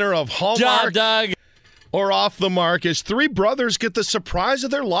are the winner of Hallmark. Job, Doug. Or Off the Mark, as 3 brothers get the surprise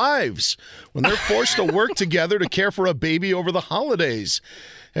of their lives when they're forced to work together to care for a baby over the holidays.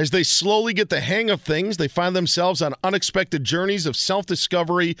 As they slowly get the hang of things, they find themselves on unexpected journeys of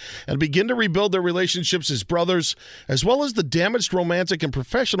self-discovery and begin to rebuild their relationships as brothers, as well as the damaged romantic and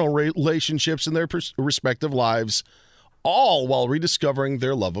professional relationships in their respective lives, all while rediscovering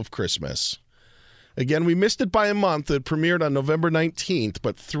their love of Christmas. Again, we missed it by a month. It premiered on November 19th,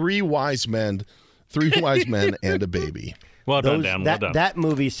 but 3 wise men and a baby. Well done, Dan. Well done. That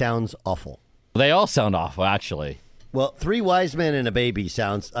movie sounds awful. They all sound awful, actually. Well, 3 wise men and a baby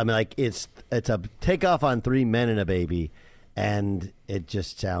sounds, I mean, like it's a takeoff on 3 men and a baby, and it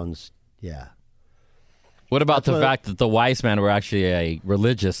just sounds, yeah. What about the fact that the wise men were actually a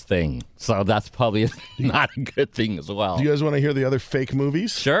religious thing? So that's probably not a good thing as well. Do you guys want to hear the other fake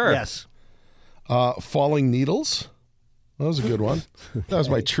movies? Sure. Yes. Falling Needles. That was a good one. That was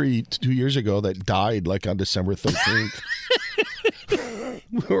my tree 2 years ago that died like on December 13th.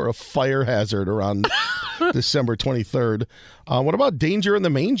 We were a fire hazard around December 23rd. What about Danger in the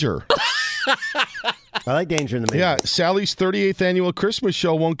Manger? I like Danger in the Manger. Yeah, Sally's 38th annual Christmas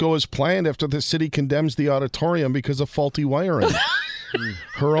show won't go as planned after the city condemns the auditorium because of faulty wiring.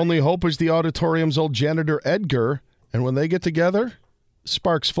 Her only hope is the auditorium's old janitor, Edgar, and when they get together,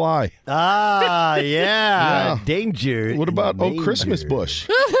 sparks fly. Ah, yeah. Danger. What about Oh Christmas Bush?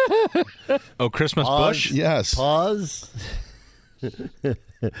 Oh Christmas Bush? Yes. Pause.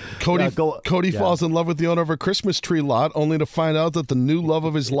 Cody falls in love with the owner of a Christmas tree lot, only to find out that the new love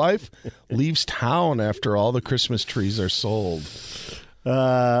of his life leaves town after all the Christmas trees are sold.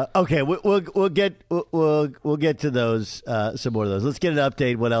 Okay, we'll get to those, some more of those. Let's get an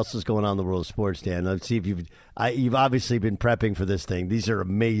update. What else is going on in the world of sports, Dan? Let's see if you've obviously been prepping for this thing. These are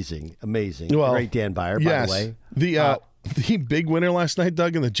amazing. Well, great Dan Byer, by the way. The big winner last night,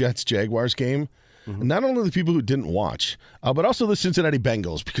 Doug, in the Jets-Jaguars game. Mm-hmm. Not only the people who didn't watch, but also the Cincinnati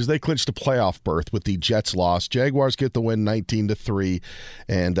Bengals, because they clinched a playoff berth with the Jets loss. Jaguars get the win 19-3,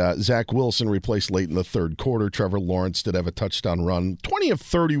 and Zach Wilson replaced late in the third quarter. Trevor Lawrence did have a touchdown run. 20 of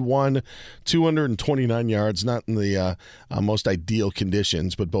 31, 229 yards, not in the most ideal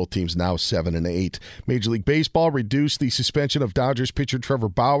conditions, but both teams now 7-8. Major League Baseball reduced the suspension of Dodgers pitcher Trevor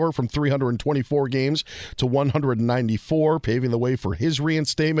Bauer from 324 games to 194, paving the way for his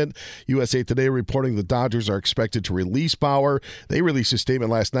reinstatement. USA Today reporting the Dodgers are expected to release Bauer. They released a statement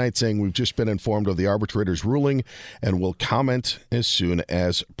last night saying, "We've just been informed of the arbitrator's ruling and will comment as soon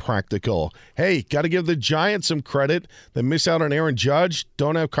as practical." Hey, got to give the Giants some credit. They miss out on Aaron Judge,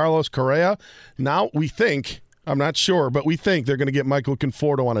 don't have Carlos Correa. Now we think, I'm not sure, but we think they're going to get Michael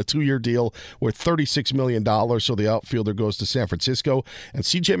Conforto on a 2-year deal worth $36 million, so the outfielder goes to San Francisco. And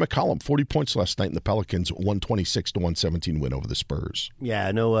C.J. McCollum, 40 points last night in the Pelicans' 126-117 win over the Spurs.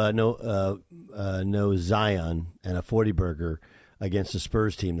 Yeah, no Zion and a 40-burger against the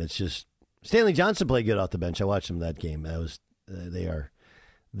Spurs team. That's just Stanley Johnson played good off the bench. I watched him that game. That was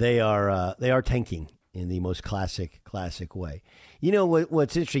they are tanking in the most classic way. You know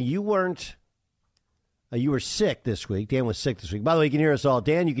what's interesting? You were sick this week. Dan was sick this week. By the way, you can hear us all.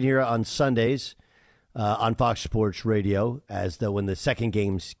 Dan, you can hear it on Sundays on Fox Sports Radio when the second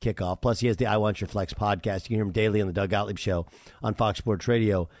games kick off. Plus, he has the I Want Your Flex podcast. You can hear him daily on the Doug Gottlieb Show on Fox Sports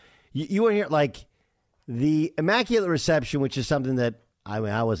Radio. You were here like the Immaculate Reception, which is something that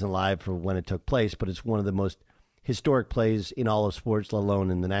I wasn't live for when it took place, but it's one of the most historic plays in all of sports, let alone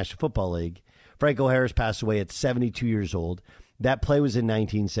in the National Football League. Franco Harris passed away at 72 years old. That play was in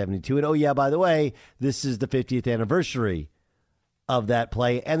 1972. And, oh, yeah, by the way, this is the 50th anniversary of that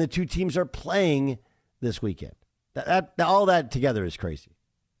play, and the two teams are playing this weekend. All that together is crazy.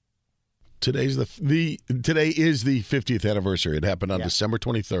 Today is the 50th anniversary. It happened on December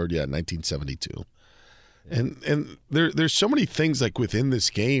 23rd, 1972. And there's so many things like within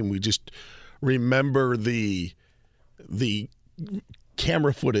this game. We just remember the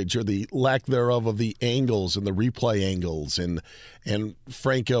camera footage or the lack thereof of the angles and the replay angles and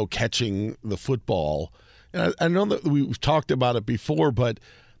Franco catching the football. And I know that we've talked about it before, but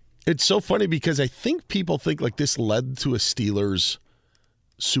it's so funny because I think people think like this led to a Steelers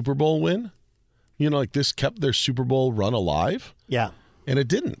Super Bowl win. You know, like this kept their Super Bowl run alive. Yeah. And it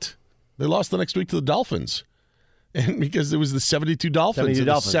didn't. They lost the next week to the Dolphins. And because it was the 72 Dolphins in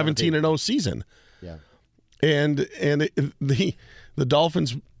a 17-0 season. Yeah. And the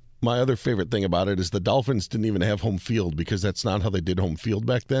Dolphins, my other favorite thing about it is the Dolphins didn't even have home field because that's not how they did home field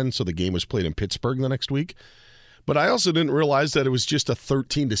back then. So the game was played in Pittsburgh the next week. But I also didn't realize that it was just a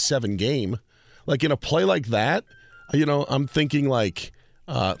 13-7 game. Like in a play like that, I'm thinking like,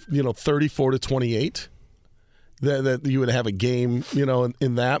 34-28 that you would have a game,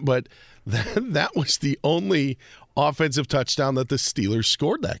 in that. But that was the only offensive touchdown that the Steelers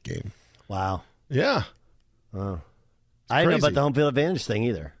scored that game. Wow. Yeah. Oh. I didn't know about the home field advantage thing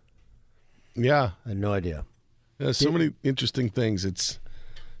either. Yeah. I had no idea. Yeah, so many interesting things. It's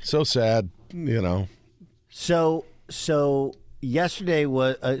so sad, So yesterday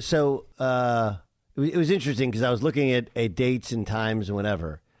was it was interesting because I was looking at dates and times and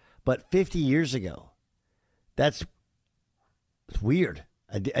whatever. But 50 years ago, it's weird.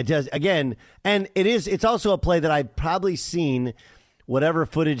 It does again, and it's also a play that I've probably seen whatever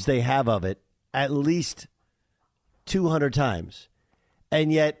footage they have of it at least 200 times,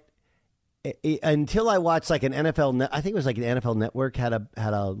 and yet until I watched like an NFL, I think it was like an NFL Network had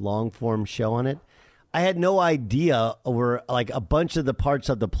a long form show on it. I had no idea over like a bunch of the parts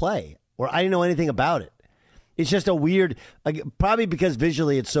of the play, or I didn't know anything about it. It's just a weird, probably because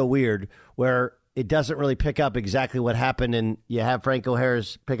visually it's so weird, where it doesn't really pick up exactly what happened, and you have Franco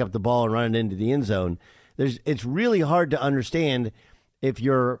Harris pick up the ball and run it into the end zone. It's really hard to understand if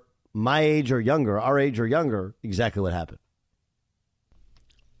you're my age or younger, our age or younger, exactly what happened.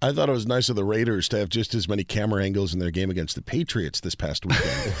 I thought it was nice of the Raiders to have just as many camera angles in their game against the Patriots this past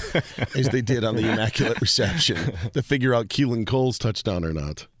weekend as they did on the Immaculate Reception to figure out Keelan Cole's touchdown or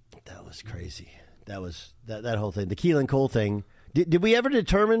not. That was crazy. That was that whole thing. The Keelan Cole thing. Did we ever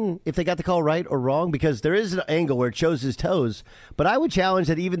determine if they got the call right or wrong? Because there is an angle where it shows his toes, but I would challenge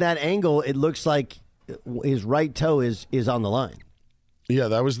that even that angle, it looks like his right toe is on the line. Yeah,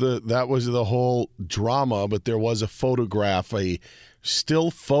 that was the whole drama, but there was a photograph, a still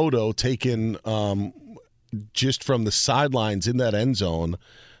photo taken just from the sidelines in that end zone,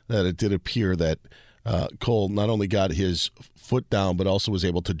 that it did appear that Cole not only got his foot down, but also was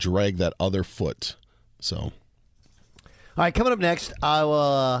able to drag that other foot. So, all right, coming up next,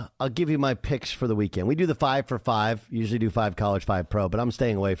 I'll give you my picks for the weekend. We do the 5 for 5. Usually do 5 college, 5 pro, but I'm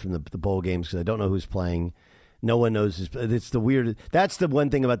staying away from the bowl games because I don't know who's playing. No one knows. It's the weird. That's the one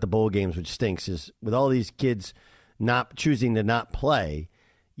thing about the bowl games which stinks is with all these kids not choosing to not play,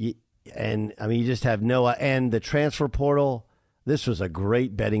 you just have no. And the transfer portal. This was a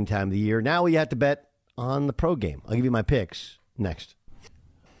great betting time of the year. Now we have to bet on the pro game. I'll give you my picks next.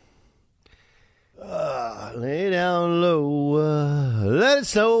 Lay down low. Let it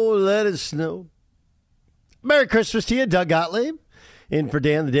snow. Let it snow. Merry Christmas to you, Doug Gottlieb. In for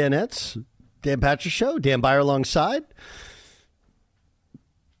Dan the Danettes. Dan Patrick Show. Dan Byer alongside.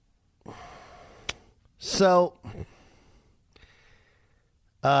 So,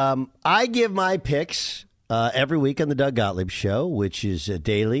 I give my picks every week on the Doug Gottlieb Show, which is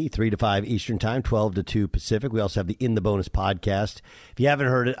daily, 3 to 5 Eastern Time, 12 to 2 Pacific. We also have the In the Bonus podcast. If you haven't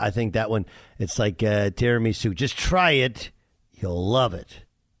heard it, I think that one, it's like tiramisu. Just try it. You'll love it.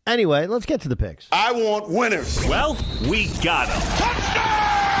 Anyway, let's get to the picks. I want winners. Well, we got them.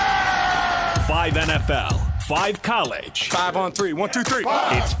 Touchdown! 5 NFL, 5 college. 5 on 3. 1, 2, 3.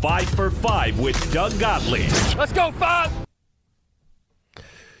 It's 5 for 5 with Doug Gottlieb. Let's go, 5.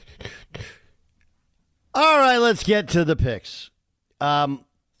 All right, let's get to the picks. I'm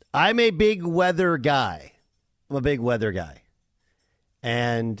a big weather guy.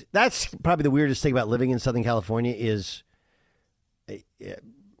 And that's probably the weirdest thing about living in Southern California is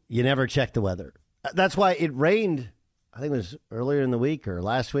you never check the weather. That's why it rained, I think it was earlier in the week or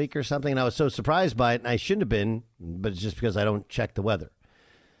last week or something, and I was so surprised by it, and I shouldn't have been, but it's just because I don't check the weather.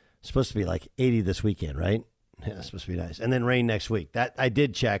 It's supposed to be like 80 this weekend, right? Yeah, it's supposed to be nice. And then rain next week. That I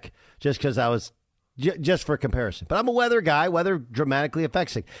did check just because I was... just for comparison. But I'm a weather guy. Weather dramatically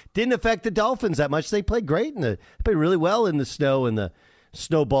affects it. Didn't affect the Dolphins that much. They played great. They played really well in the snow and the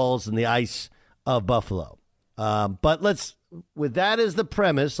snowballs and the ice of Buffalo. But with that as the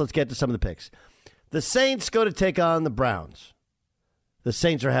premise, let's get to some of the picks. The Saints go to take on the Browns. The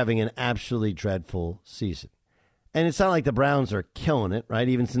Saints are having an absolutely dreadful season. And it's not like the Browns are killing it, right?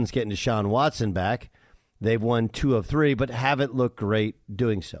 Even since getting Deshaun Watson back, they've won 2 of 3, but haven't looked great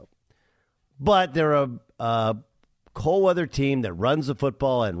doing so. But they're a cold weather team that runs the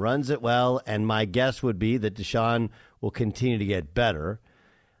football and runs it well, and my guess would be that Deshaun will continue to get better.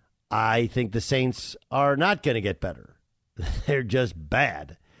 I think the Saints are not going to get better. They're just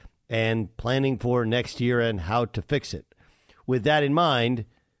bad and planning for next year and how to fix it. With that in mind,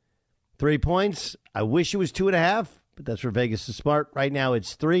 3 points. I wish it was 2.5, but that's where Vegas is smart. Right now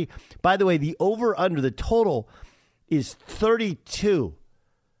it's 3. By the way, the over-under, the total is 32.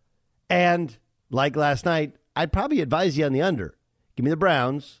 And like last night, I'd probably advise you on the under. Give me the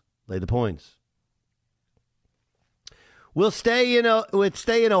Browns, lay the points. We'll stay in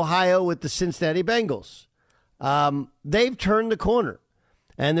Ohio with the Cincinnati Bengals. They've turned the corner,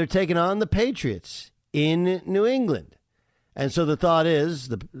 and they're taking on the Patriots in New England. And so the thought is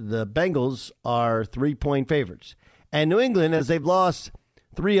the Bengals are 3-point favorites. And New England, as they've lost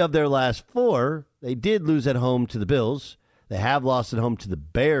 3 of their last 4, they did lose at home to the Bills. They have lost at home to the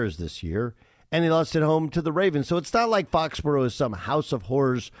Bears this year, and they lost at home to the Ravens. So it's not like Foxborough is some house of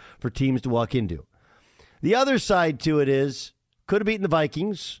horrors for teams to walk into. The other side to it is, could have beaten the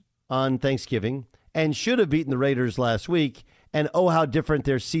Vikings on Thanksgiving and should have beaten the Raiders last week, and oh, how different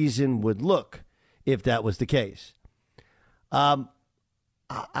their season would look if that was the case. I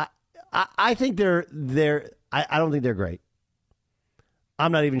think I don't think they're great.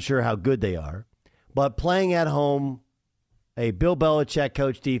 I'm not even sure how good they are, but playing at home, a Bill Belichick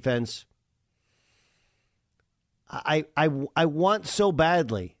coach defense, I want so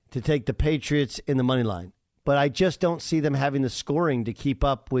badly to take the Patriots in the money line, but I just don't see them having the scoring to keep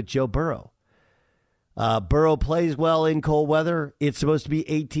up with Joe Burrow. Burrow plays well in cold weather. It's supposed to be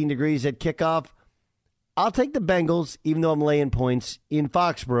 18 degrees at kickoff. I'll take the Bengals, even though I'm laying points in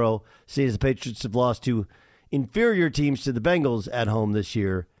Foxborough, seeing as the Patriots have lost to inferior teams to the Bengals at home this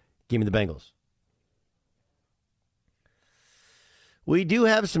year, Give me the Bengals. We do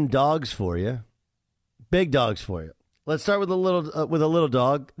have some dogs for you. Big dogs for you. Let's start with a little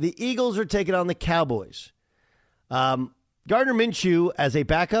dog. The Eagles are taking on the Cowboys. Gardner Minshew as a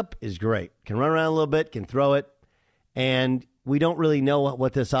backup is great. Can run around a little bit, can throw it, and we don't really know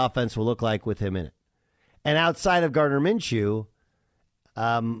what this offense will look like with him in it. And outside of Gardner Minshew,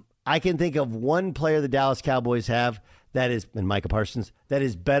 I can think of one player the Dallas Cowboys have that is, and Micah Parsons, that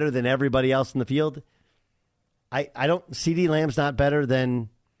is better than everybody else in the field. I don't, CD Lamb's not better than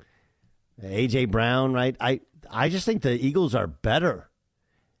A.J. Brown, right? I just think the Eagles are better.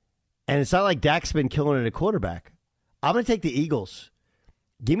 And it's not like Dak's been killing it at quarterback. I'm going to take the Eagles.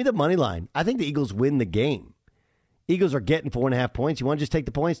 Give me the money line. I think the Eagles win the game. Eagles are getting 4.5 points. You want to just take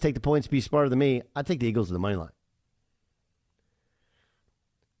the points, be smarter than me. I take the Eagles to the money line.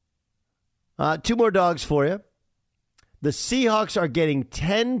 Two more dogs for you. The Seahawks are getting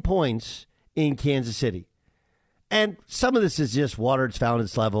 10 points in Kansas City. And some of this is just water it's found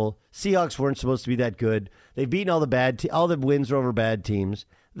its level. Seahawks weren't supposed to be that good. They've beaten all the wins are over bad teams.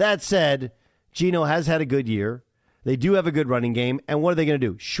 That said, Geno has had a good year. They do have a good running game. And what are they going to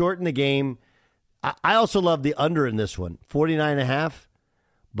do? Shorten the game. I also love the under in this one, 49.5.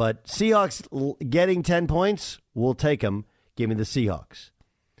 But Seahawks getting 10 points, we'll take them. Give me the Seahawks.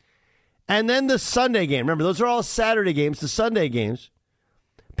 And then the Sunday game. Remember, those are all Saturday games. The Sunday games.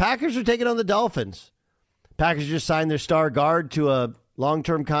 Packers are taking on the Dolphins. Packers just signed their star guard to a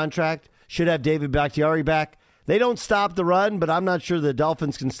long-term contract. Should have David Bakhtiari back. They don't stop the run, but I'm not sure the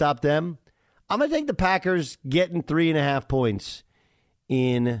Dolphins can stop them. I'm going to take the Packers getting 3.5 points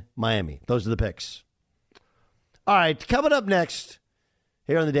in Miami. Those are the picks. All right, coming up next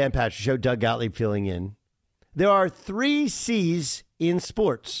here on the Dan Patrick Show, Doug Gottlieb filling in. There are 3 C's in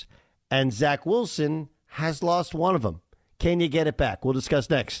sports, and Zach Wilson has lost one of them. Can you get it back? We'll discuss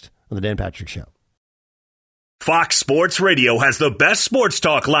next on the Dan Patrick Show. Fox Sports Radio has the best sports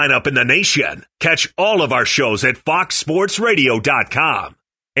talk lineup in the nation. Catch all of our shows at foxsportsradio.com.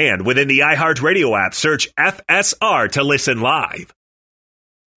 And within the iHeartRadio app, search FSR to listen live.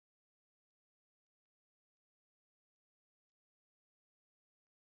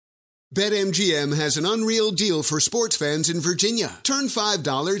 BetMGM has an unreal deal for sports fans in Virginia. Turn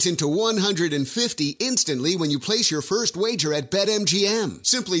 $5 into $150 instantly when you place your first wager at BetMGM.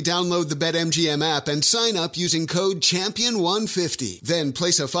 Simply download the BetMGM app and sign up using code Champion150. Then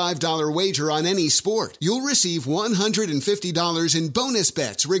place a $5 wager on any sport. You'll receive $150 in bonus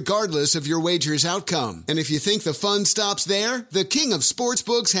bets regardless of your wager's outcome. And if you think the fun stops there, the king of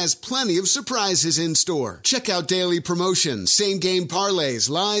sportsbooks has plenty of surprises in store. Check out daily promotions, same-game parlays,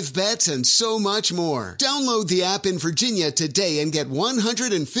 live bets, and so much more. Download the app in Virginia today and get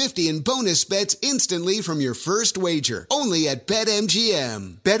 $150 in bonus bets instantly from your first wager. Only at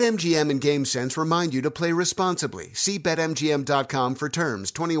BetMGM. BetMGM and GameSense remind you to play responsibly. See BetMGM.com for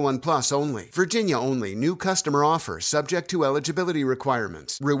terms. 21 plus only. Virginia only. New customer offer. Subject to eligibility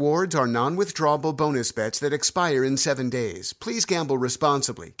requirements. Rewards are non-withdrawable bonus bets that expire in 7 days. Please gamble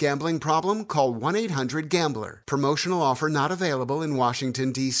responsibly. Gambling problem? Call 1-800-GAMBLER. Promotional offer not available in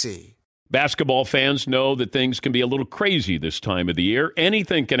Washington, D.C. Basketball fans know that things can be a little crazy this time of the year.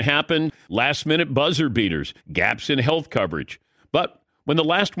 Anything can happen. Last-minute buzzer beaters, gaps in health coverage. But when the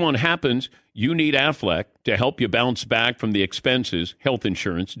last one happens, you need Aflac to help you bounce back from the expenses health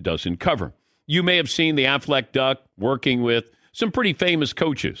insurance doesn't cover. You may have seen the Aflac Duck working with some pretty famous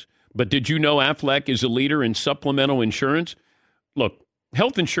coaches. But did you know Aflac is a leader in supplemental insurance? Look,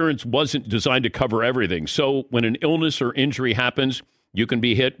 health insurance wasn't designed to cover everything. So when an illness or injury happens, you can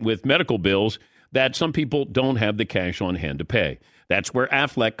be hit with medical bills that some people don't have the cash on hand to pay. That's where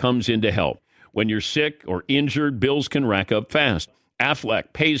Aflac comes in to help. When you're sick or injured, bills can rack up fast.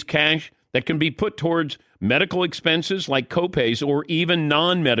 Aflac pays cash that can be put towards medical expenses like copays or even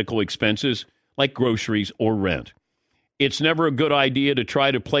non-medical expenses like groceries or rent. It's never a good idea to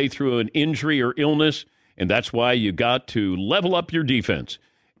try to play through an injury or illness, and that's why you got to level up your defense.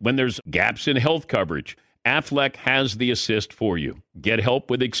 When there's gaps in health coverage, Aflac has the assist for you. Get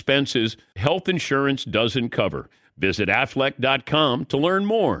help with expenses health insurance doesn't cover. Visit Aflac.com to learn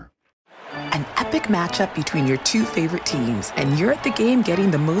more. An epic matchup between your 2 favorite teams, and you're at the game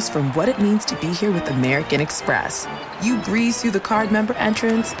getting the most from what it means to be here with American Express. You breeze through the card member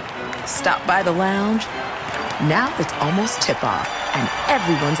entrance, stop by the lounge. Now it's almost tip-off, and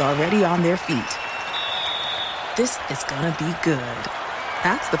everyone's already on their feet. This is gonna be good.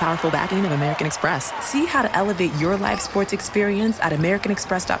 That's the powerful backing of American Express. See how to elevate your live sports experience at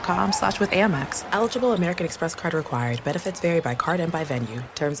americanexpress.com/withAmex. Eligible American Express card required. Benefits vary by card and by venue.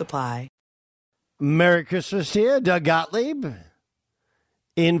 Terms apply. Merry Christmas to you, Doug Gottlieb.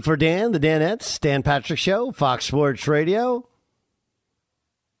 In for Dan, the Danettes, Dan Patrick Show, Fox Sports Radio.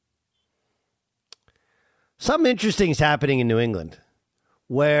 Something interesting is happening in New England,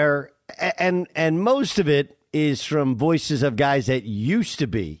 where and most of it is from voices of guys that used to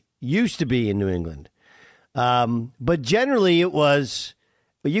be in New England. But generally, it was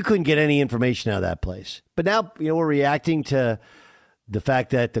you couldn't get any information out of that place. But now we're reacting to the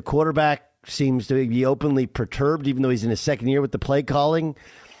fact that the quarterback seems to be openly perturbed, even though he's in his second year with the play calling.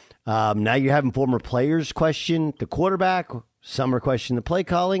 Now you're having former players question the quarterback. Some are questioning the play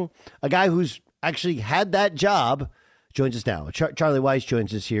calling. A guy who's actually had that job joins us now. Charlie Weiss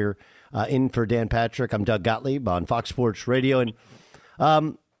joins us here in for Dan Patrick. I'm Doug Gottlieb on Fox Sports Radio.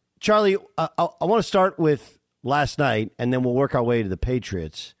 And Charlie, I want to start with last night, and then we'll work our way to the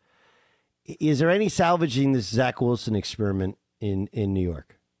Patriots. Is there any salvaging this Zach Wilson experiment in New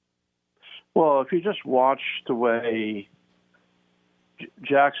York? Well, if you just watch the way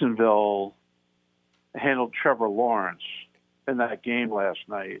Jacksonville handled Trevor Lawrence in that game last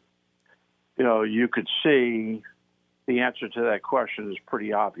night, you could see the answer to that question is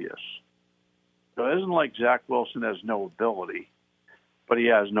pretty obvious. So it isn't like Zach Wilson has no ability, but he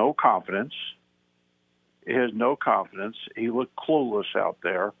has no confidence. He has no confidence. He looked clueless out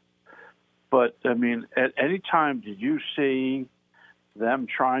there. But, I mean, at any time did you see them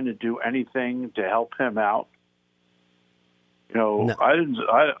trying to do anything to help him out? No. I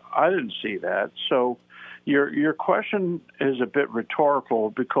didn't see that. So your question is a bit rhetorical,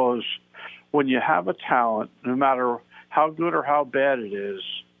 because when you have a talent, no matter how good or how bad it is,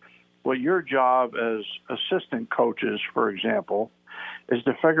 what your job as assistant coaches, for example, is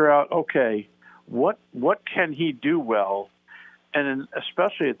to figure out, okay, what can he do well? And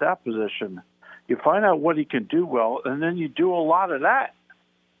especially at that position, you find out what he can do well, and then you do a lot of that.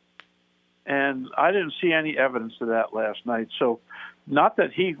 And I didn't see any evidence of that last night. So not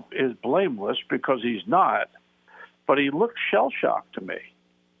that he is blameless, because he's not, but he looked shell-shocked to me.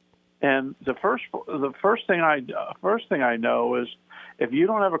 And the first thing I know is, if you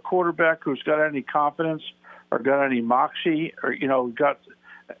don't have a quarterback who's got any confidence or got any moxie, or got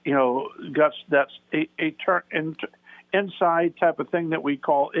that inside type of thing that we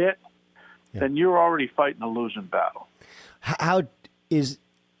call it, then you're already fighting a losing battle. How is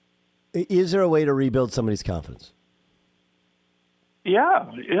there a way to rebuild somebody's confidence?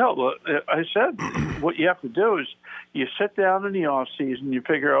 Yeah. I said what you have to do is you sit down in the off season, you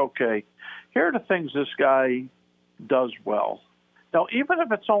figure, okay, here are the things this guy does well. Now, even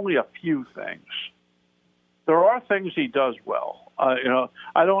if it's only a few things, there are things he does well.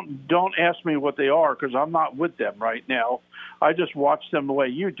 Don't ask me what they are, because I'm not with them right now. I just watch them the way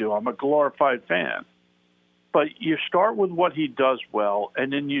you do. I'm a glorified fan. But you start with what he does well,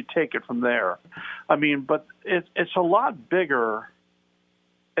 and then you take it from there. I mean, but it's a lot bigger.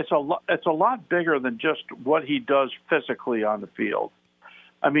 It's a lot bigger than just what he does physically on the field.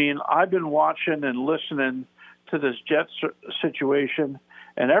 I mean, I've been watching and listening to this Jets situation,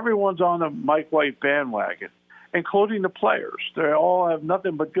 and everyone's on the Mike White bandwagon, including the players. They all have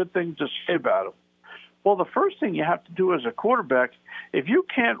nothing but good things to say about him. Well, the first thing you have to do as a quarterback, if you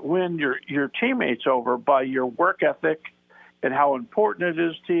can't win your teammates over by your work ethic and how important it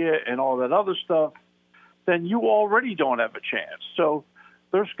is to you and all that other stuff, then you already don't have a chance. So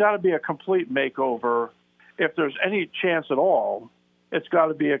there's got to be a complete makeover. If there's any chance at all, it's got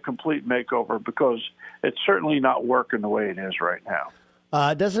to be a complete makeover, because it's certainly not working the way it is right now.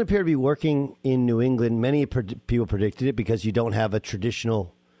 It doesn't appear to be working in New England. Many people predicted it, because you don't have a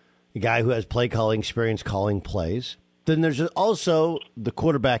traditional guy who has play calling experience calling plays. Then there's also the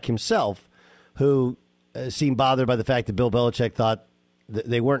quarterback himself, who seemed bothered by the fact that Bill Belichick thought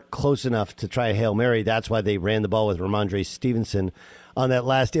they weren't close enough to try a Hail Mary. That's why they ran the ball with Ramondre Stevenson on that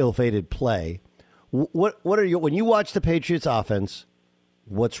last ill-fated play. What are when you watch the Patriots offense,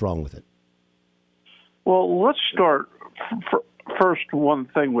 what's wrong with it? Well, let's start first one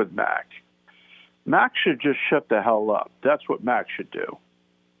thing with Mac. Mac should just shut the hell up. That's what Mac should do.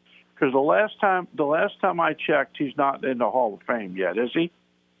 Because the last time I checked, he's not in the Hall of Fame yet, is he?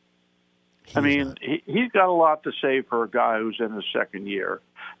 He's got a lot to say for a guy who's in his second year.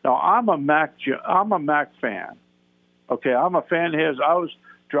 Now, I'm a Mac fan. Okay, I'm a fan of his. I was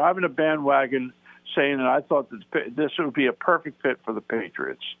driving a bandwagon saying that I thought that this would be a perfect fit for the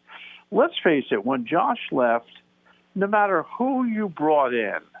Patriots. Let's face it, when Josh left, no matter who you brought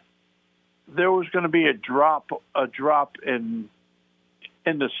in, there was going to be a drop in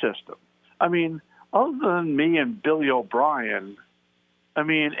the system. I mean, other than me and Billy O'Brien,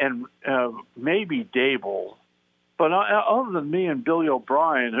 and maybe Dable, but other than me and Billy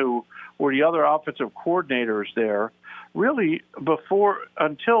O'Brien, who were the other offensive coordinators there, really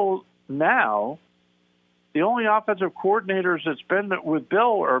until now, the only offensive coordinators that's been with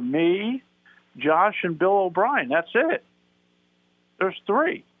Bill are me, Josh, and Bill O'Brien. That's it. There's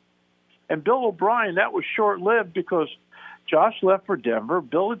 3. And Bill O'Brien, that was short-lived because Josh left for Denver.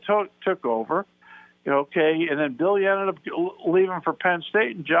 Bill took over, okay, and then Bill ended up leaving for Penn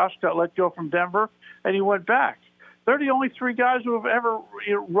State, and Josh got let go from Denver, and he went back. They're the only 3 guys who have ever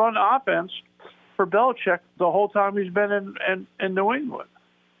run offense for Belichick the whole time he's been in New England.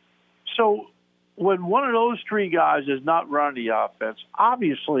 So when one of those 3 guys is not running the offense,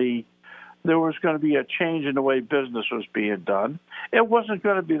 obviously there was going to be a change in the way business was being done. It wasn't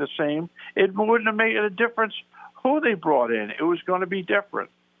going to be the same. It wouldn't have made a difference who they brought in. It was going to be different.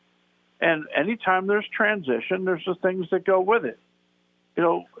 And anytime there's transition, there's the things that go with it.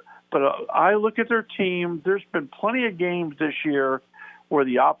 But I look at their team. There's been plenty of games this year where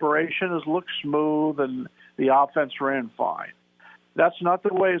the operation has looked smooth and the offense ran fine. That's not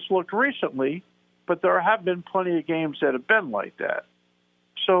the way it's looked recently, but there have been plenty of games that have been like that.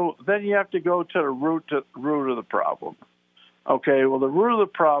 So then you have to go to the root of the problem. Okay, well, the root of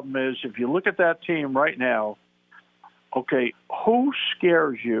the problem is if you look at that team right now, okay, who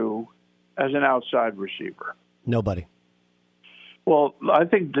scares you as an outside receiver? Nobody. Well, I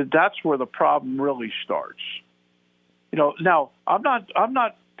think that's where the problem really starts. Now I'm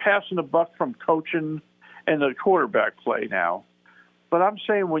not passing the buck from coaching and the quarterback play now, but I'm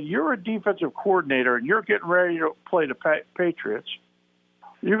saying when you're a defensive coordinator and you're getting ready to play the Patriots,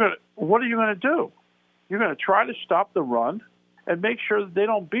 what are you going to do? You're going to try to stop the run and make sure that they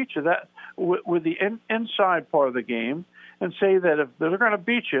don't beat you with the inside part of the game, and say that if they're going to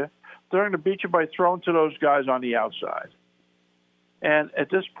beat you, they're going to beat you by throwing to those guys on the outside. And at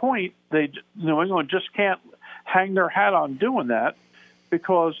this point, New England just can't hang their hat on doing that,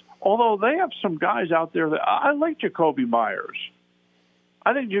 because although they have some guys out there that I like Jacoby Myers.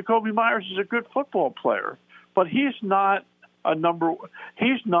 I think Jacoby Myers is a good football player, but he's not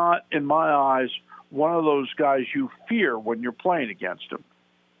he's not, in my eyes, one of those guys you fear when you're playing against him.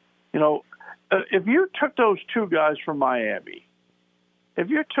 If you took those 2 guys from Miami,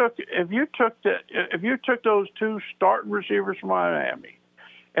 if you took those 2 starting receivers from Miami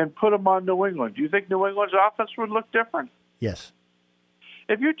and put them on New England, do you think New England's offense would look different? Yes.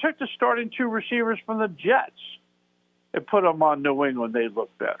 If you took the starting 2 receivers from the Jets and put them on New England, they'd look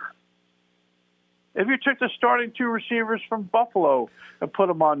better. If you took the starting 2 receivers from Buffalo and put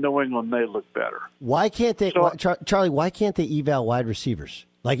them on New England, they look better. Why can't they, Charlie? Why can't they eval wide receivers?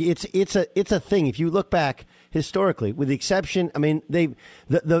 Like it's a thing. If you look back historically, with the exception, I mean,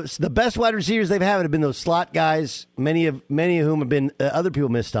 the best wide receivers they've had have been those slot guys. Many of whom have been other people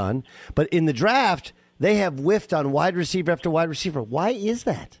missed on. But in the draft, they have whiffed on wide receiver after wide receiver. Why is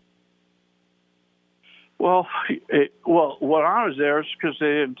that? Well, when I was there, it's because they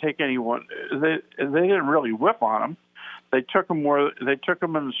didn't take anyone. They didn't really whip on them. They took them in the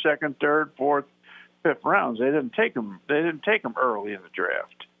 2nd, 3rd, 4th, 5th rounds. They didn't take them. They didn't take them early in the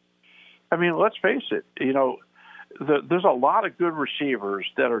draft. I mean, let's face it. There's a lot of good receivers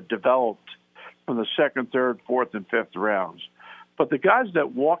that are developed from the 2nd, 3rd, 4th, and 5th rounds. But the guys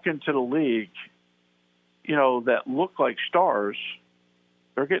that walk into the league, that look like stars,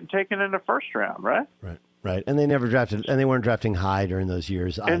 they're getting taken in the 1st round, right? Right. And they never drafted, and they weren't drafting high during those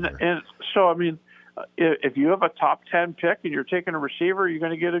years either. And so, I mean, if you have a top 10 pick and you're taking a receiver, you're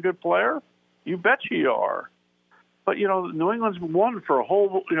going to get a good player? You bet you are. But, New England's won for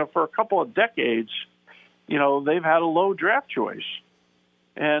a couple of decades. They've had a low draft choice.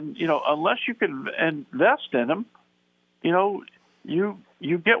 And, unless you can invest in them, you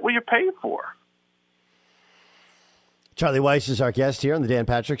get what you pay for. Charlie Weiss is our guest here on the Dan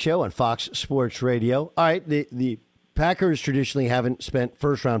Patrick Show on Fox Sports Radio. All right, the Packers traditionally haven't spent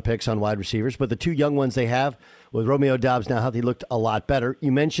first-round picks on wide receivers, but the 2 young ones they have, with Romeo Doubs now healthy, looked a lot better.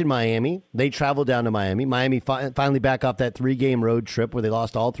 You mentioned Miami. They traveled down to Miami. Miami finally back off that 3-game road trip where they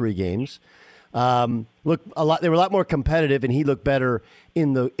lost all 3 games. They were a lot more competitive, and he looked better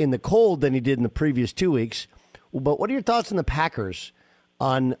in the cold than he did in the previous 2 weeks. But what are your thoughts on the Packers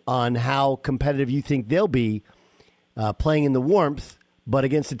on how competitive you think they'll be playing in the warmth, but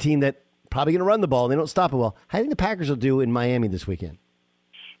against a team that probably going to run the ball and they don't stop it well? How do you think the Packers will do in Miami this weekend?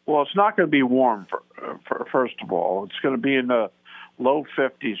 Well, it's not going to be warm, for first of all. It's going to be in the low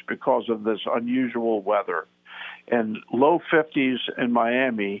 50s because of this unusual weather. And low 50s in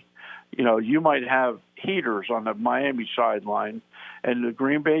Miami, you might have heaters on the Miami sideline, and the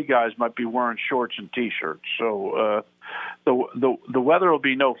Green Bay guys might be wearing shorts and T-shirts. So the weather will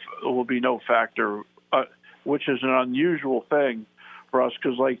be no factor, which is an unusual thing for us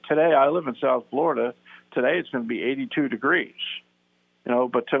because, like today, I live in South Florida. today it's going to be 82 degrees,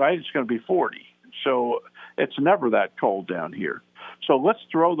 but tonight it's going to be 40. So it's never that cold down here. So let's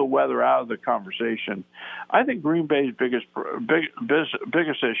throw the weather out of the conversation. I think Green Bay's biggest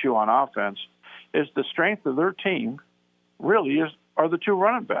issue on offense is the strength of their team. Really are the two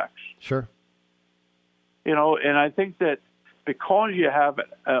running backs. Sure. And I think that because you have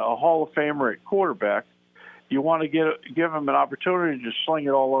a Hall of Famer at quarterback, you want to give him an opportunity to just sling it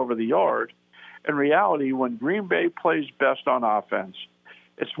all over the yard. In reality, when Green Bay plays best on offense,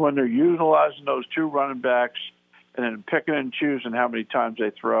 it's when they're utilizing those two running backs and then picking and choosing how many times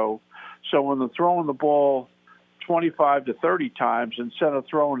they throw. So when they're throwing the ball 25 to 30 times instead of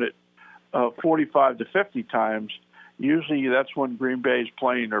throwing it 45 to 50 times, usually that's when Green Bay is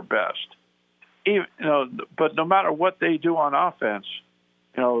playing their best. But no matter what they do on offense,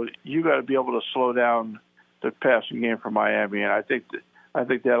 you got to be able to slow down the passing game for Miami, and I think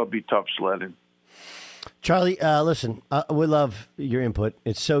that'll be tough sledding. Charlie, listen, we love your input.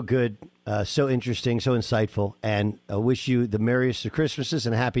 It's so good, so interesting, so insightful, and I wish you the merriest of Christmases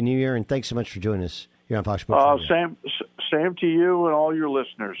and a Happy New Year, and thanks so much for joining us here on Fox Sports. Same to you and all your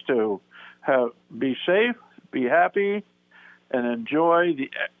listeners, too. Be safe, be happy, and enjoy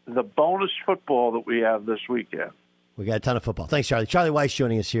the bonus football that we have this weekend. We got a ton of football. Thanks, Charlie. Charlie Weiss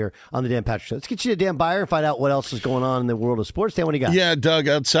joining us here on the Dan Patrick Show. Let's get you to Dan Byer and find out what else is going on in the world of sports. Dan, what do you got? Yeah, Doug,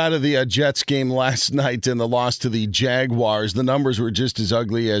 outside of the Jets game last night and the loss to the Jaguars, the numbers were just as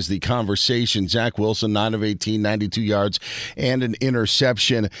ugly as the conversation. Zach Wilson, 9 of 18, 92 yards, and an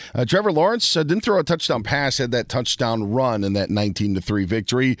interception. Trevor Lawrence didn't throw a touchdown pass, had that touchdown run in that 19-3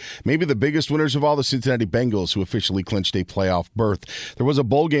 victory. Maybe the biggest winners of all, the Cincinnati Bengals, who officially clinched a playoff berth. There was a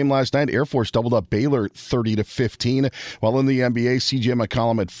bowl game last night. Air Force doubled up Baylor 30-15. While in the NBA, CJ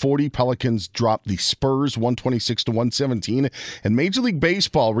McCollum had 40. Pelicans dropped the Spurs 126-117. And Major League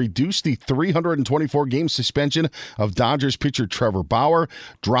Baseball reduced the 324-game suspension of Dodgers pitcher Trevor Bauer,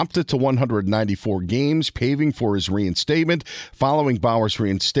 dropped it to 194 games, paving for his reinstatement. Following Bauer's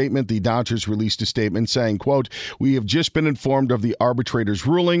reinstatement, the Dodgers released a statement saying, quote, "We have just been informed of the arbitrator's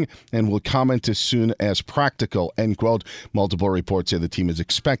ruling and will comment as soon as practical," end quote. Multiple reports say the team is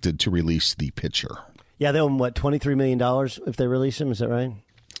expected to release the pitcher. Yeah, they owe him, $23 million if they release him? Is that right?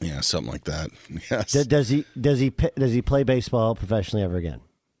 Yeah, something like that. Yes. Does he play baseball professionally ever again?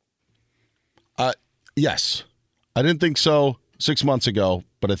 Yes. I didn't think so 6 months ago,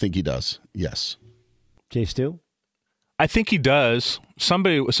 but I think he does. Yes. Jay Stu? I think he does.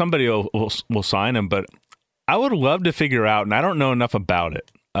 Somebody will sign him, but I would love to figure out, and I don't know enough about it.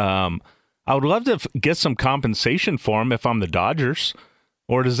 I would love to get some compensation for him if I'm the Dodgers,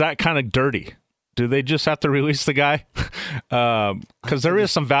 or is that kind of dirty? Do they just have to release the guy? Because there is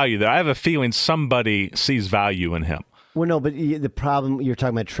some value there. I have a feeling somebody sees value in him. Well, no, but the problem, you're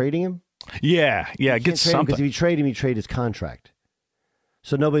talking about trading him? Yeah, get something. Because if you trade him, you trade his contract.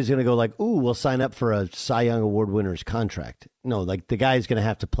 So nobody's going to go like, ooh, we'll sign up for a Cy Young Award winner's contract. No, like the guy's going to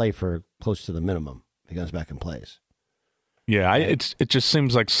have to play for close to the minimum if he comes back and plays. Yeah, it just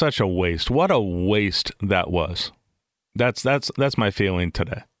seems like such a waste. What a waste that was. That's my feeling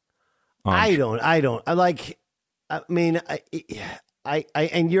today. And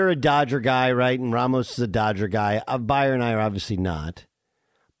you're a Dodger guy, right? And Ramos is a Dodger guy. Byer and I are obviously not.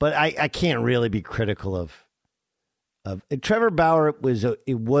 But I can't really be critical of Trevor Bauer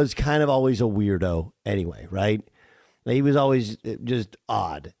was kind of always a weirdo anyway, right? He was always just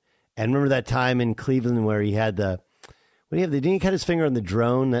odd. And remember that time in Cleveland where he had didn't he cut his finger on the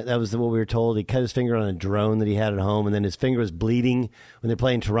drone? That was what we were told. He cut his finger on a drone that he had at home, and then his finger was bleeding when they're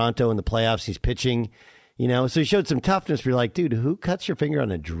playing Toronto in the playoffs. He's pitching, So he showed some toughness. We're like, dude, who cuts your finger on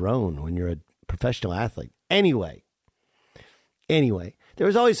a drone when you're a professional athlete? Anyway, there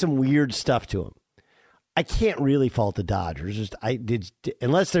was always some weird stuff to him. I can't really fault the Dodgers.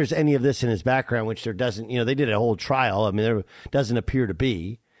 Unless there's any of this in his background, which there doesn't. They did a whole trial. I mean, there doesn't appear to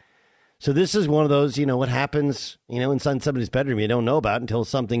be. So this is one of those, what happens, inside somebody's bedroom you don't know about until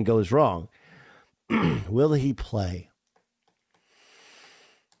something goes wrong. Will he play?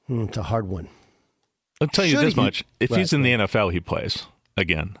 It's a hard one. I'll tell you this much. If he's in the NFL, he plays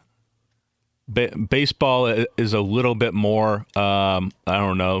again. Baseball is a little bit more,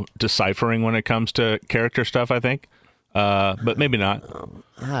 deciphering when it comes to character stuff, I think. But maybe not.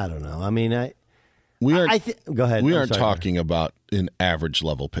 I don't know. I mean, go ahead. We aren't talking about an average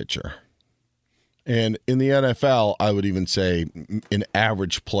level pitcher. And in the NFL, I would even say an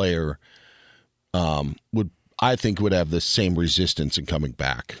average player would have the same resistance in coming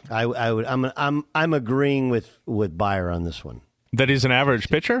back. I'm agreeing with Byer on this one. That he's an average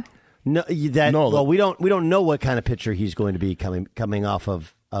pitcher? No, we don't know what kind of pitcher he's going to be coming off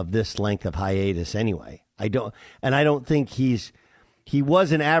of of this length of hiatus anyway. I don't think he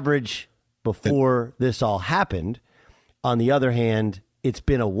was an average before this all happened. On the other hand, it's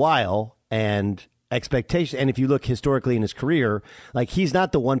been a while, and expectation. And if you look historically in his career, like, he's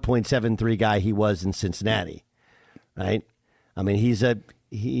not the 1.73 guy he was in Cincinnati, right? I mean, he's a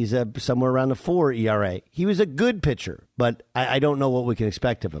somewhere around a 4 ERA. He was a good pitcher, but I don't know what we can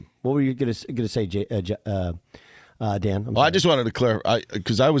expect of him. What were you going to say, Dan? I just wanted to clarify,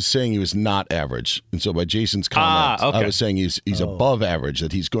 because I was saying he was not average, and so by Jason's comment, I was saying he's above average,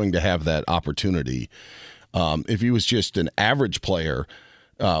 that he's going to have that opportunity. If he was just an average player,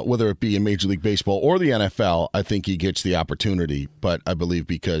 whether it be in Major League Baseball or the NFL, I think he gets the opportunity. But I believe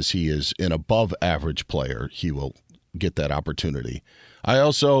because he is an above average player, he will get that opportunity.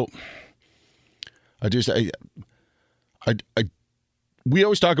 We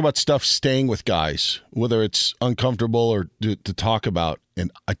always talk about stuff staying with guys, whether it's uncomfortable or to talk about,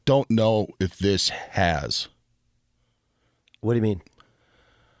 and I don't know if this has. What do you mean?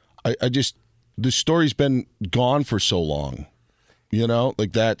 The story's been gone for so long,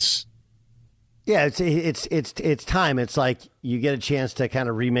 like that's. Yeah, it's time. It's like you get a chance to kind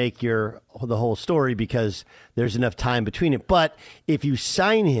of remake the whole story because there's enough time between it. But if you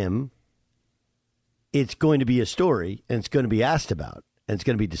sign him, it's going to be a story, and it's going to be asked about, and it's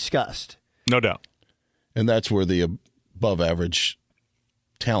going to be discussed. No doubt. And that's where the above average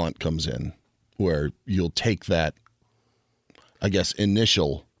talent comes in, where you'll take that, I guess,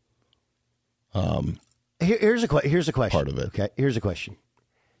 initial. Here's a question. Part of it. Okay. Here's a question.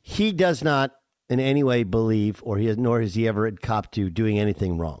 He does not in any way believe, nor has he ever copped to doing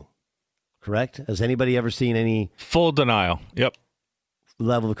anything wrong. Correct? Has anybody ever seen any full denial? Yep.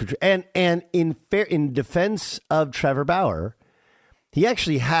 Level of control. And in defense of Trevor Bauer, he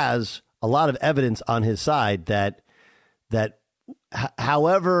actually has a lot of evidence on his side that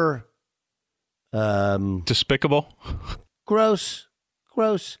however despicable, gross,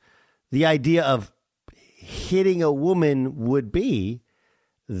 the idea of hitting a woman would be,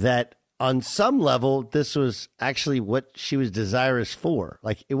 that on some level, this was actually what she was desirous for.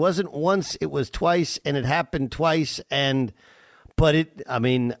 Like, it wasn't once, it was twice, and it happened twice. But I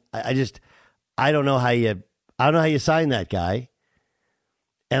don't know how you sign that guy.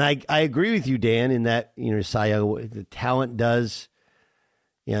 And I agree with you, Dan, in that, the talent does.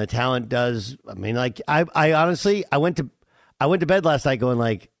 I mean, like, I honestly, I went to bed last night going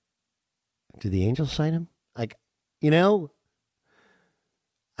like, did the Angels sign him? Like, and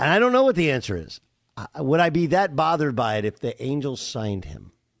I don't know what the answer is. Would I be that bothered by it if the Angels signed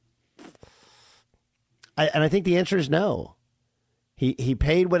him? And I think the answer is no. He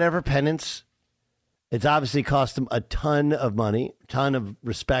paid whatever penance. It's obviously cost him a ton of money, ton of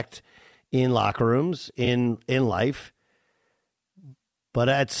respect in locker rooms, in life. But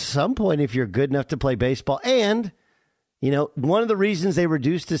at some point, if you're good enough to play baseball, and, one of the reasons they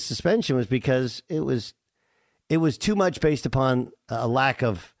reduced his suspension was because it was too much based upon a lack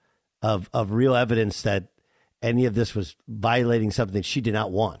of real evidence that any of this was violating something she did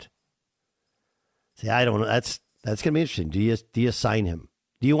not want. See, I don't know. That's going to be interesting. Do you sign him?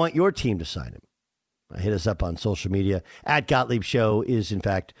 Do you want your team to sign him? Hit us up on social media. @ Gottlieb Show is, in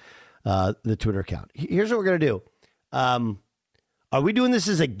fact, the Twitter account. Here's what we're going to do. Are we doing this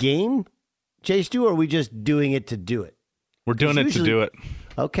as a game, Jay Stu, or are we just doing it to do it? We're doing it to do it.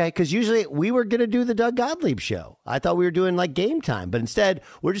 Okay, because usually we were going to do the Doug Gottlieb Show. I thought we were doing like game time, but instead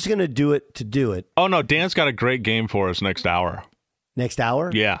we're just going to do it to do it. Oh, no, Dan's got a great game for us next hour. Next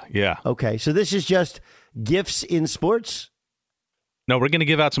hour? Yeah. Okay, so this is just gifts in sports? No, we're going to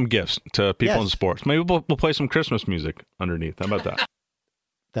give out some gifts to people in sports. Maybe we'll play some Christmas music underneath. How about that?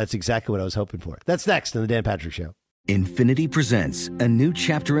 That's exactly what I was hoping for. That's next on the Dan Patrick Show. Infinity presents a new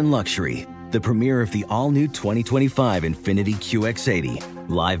chapter in luxury, the premiere of the all-new 2025 Infinity QX80,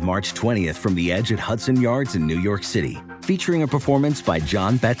 live March 20th from the Edge at Hudson Yards in New York City, featuring a performance by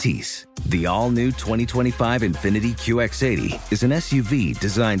John Batiste. The all-new 2025 Infinity QX80 is an SUV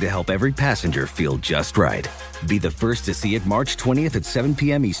designed to help every passenger feel just right. Be the first to see it March 20th at 7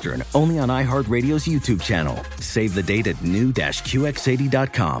 p.m. Eastern, only on iHeartRadio's YouTube channel. Save the date at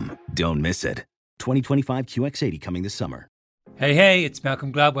new-QX80.com. Don't miss it. 2025 QX80 coming this summer. Hey, it's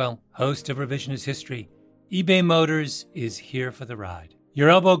Malcolm Gladwell, host of Revisionist History. eBay Motors is here for the ride. Your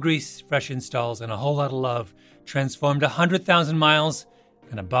elbow grease, fresh installs, and a whole lot of love transformed 100,000 miles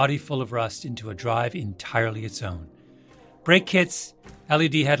and a body full of rust into a drive entirely its own. Brake kits,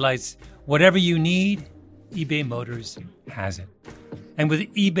 LED headlights, whatever you need, eBay Motors has it. And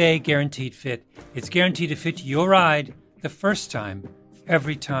with eBay Guaranteed Fit, it's guaranteed to fit your ride the first time,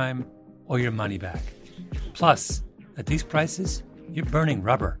 every time, or your money back. Plus, at these prices, you're burning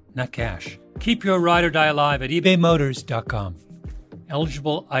rubber, not cash. Keep your ride or die alive at ebaymotors.com.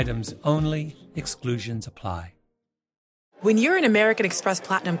 Eligible items only. Exclusions apply. When you're an American Express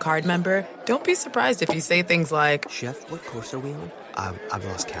Platinum card member, don't be surprised if you say things like, Chef, what course are we on? I've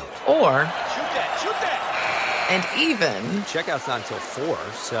lost count. Or, Shoot that! and even, Checkout's not until 4,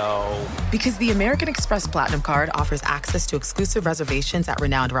 so... Because the American Express Platinum Card offers access to exclusive reservations at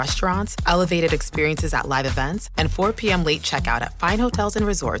renowned restaurants, elevated experiences at live events, and 4 p.m. late checkout at fine hotels and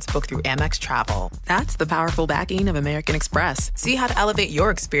resorts booked through Amex Travel. That's the powerful backing of American Express. See how to elevate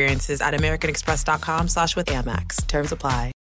your experiences at americanexpress.com/withAmex. Terms apply.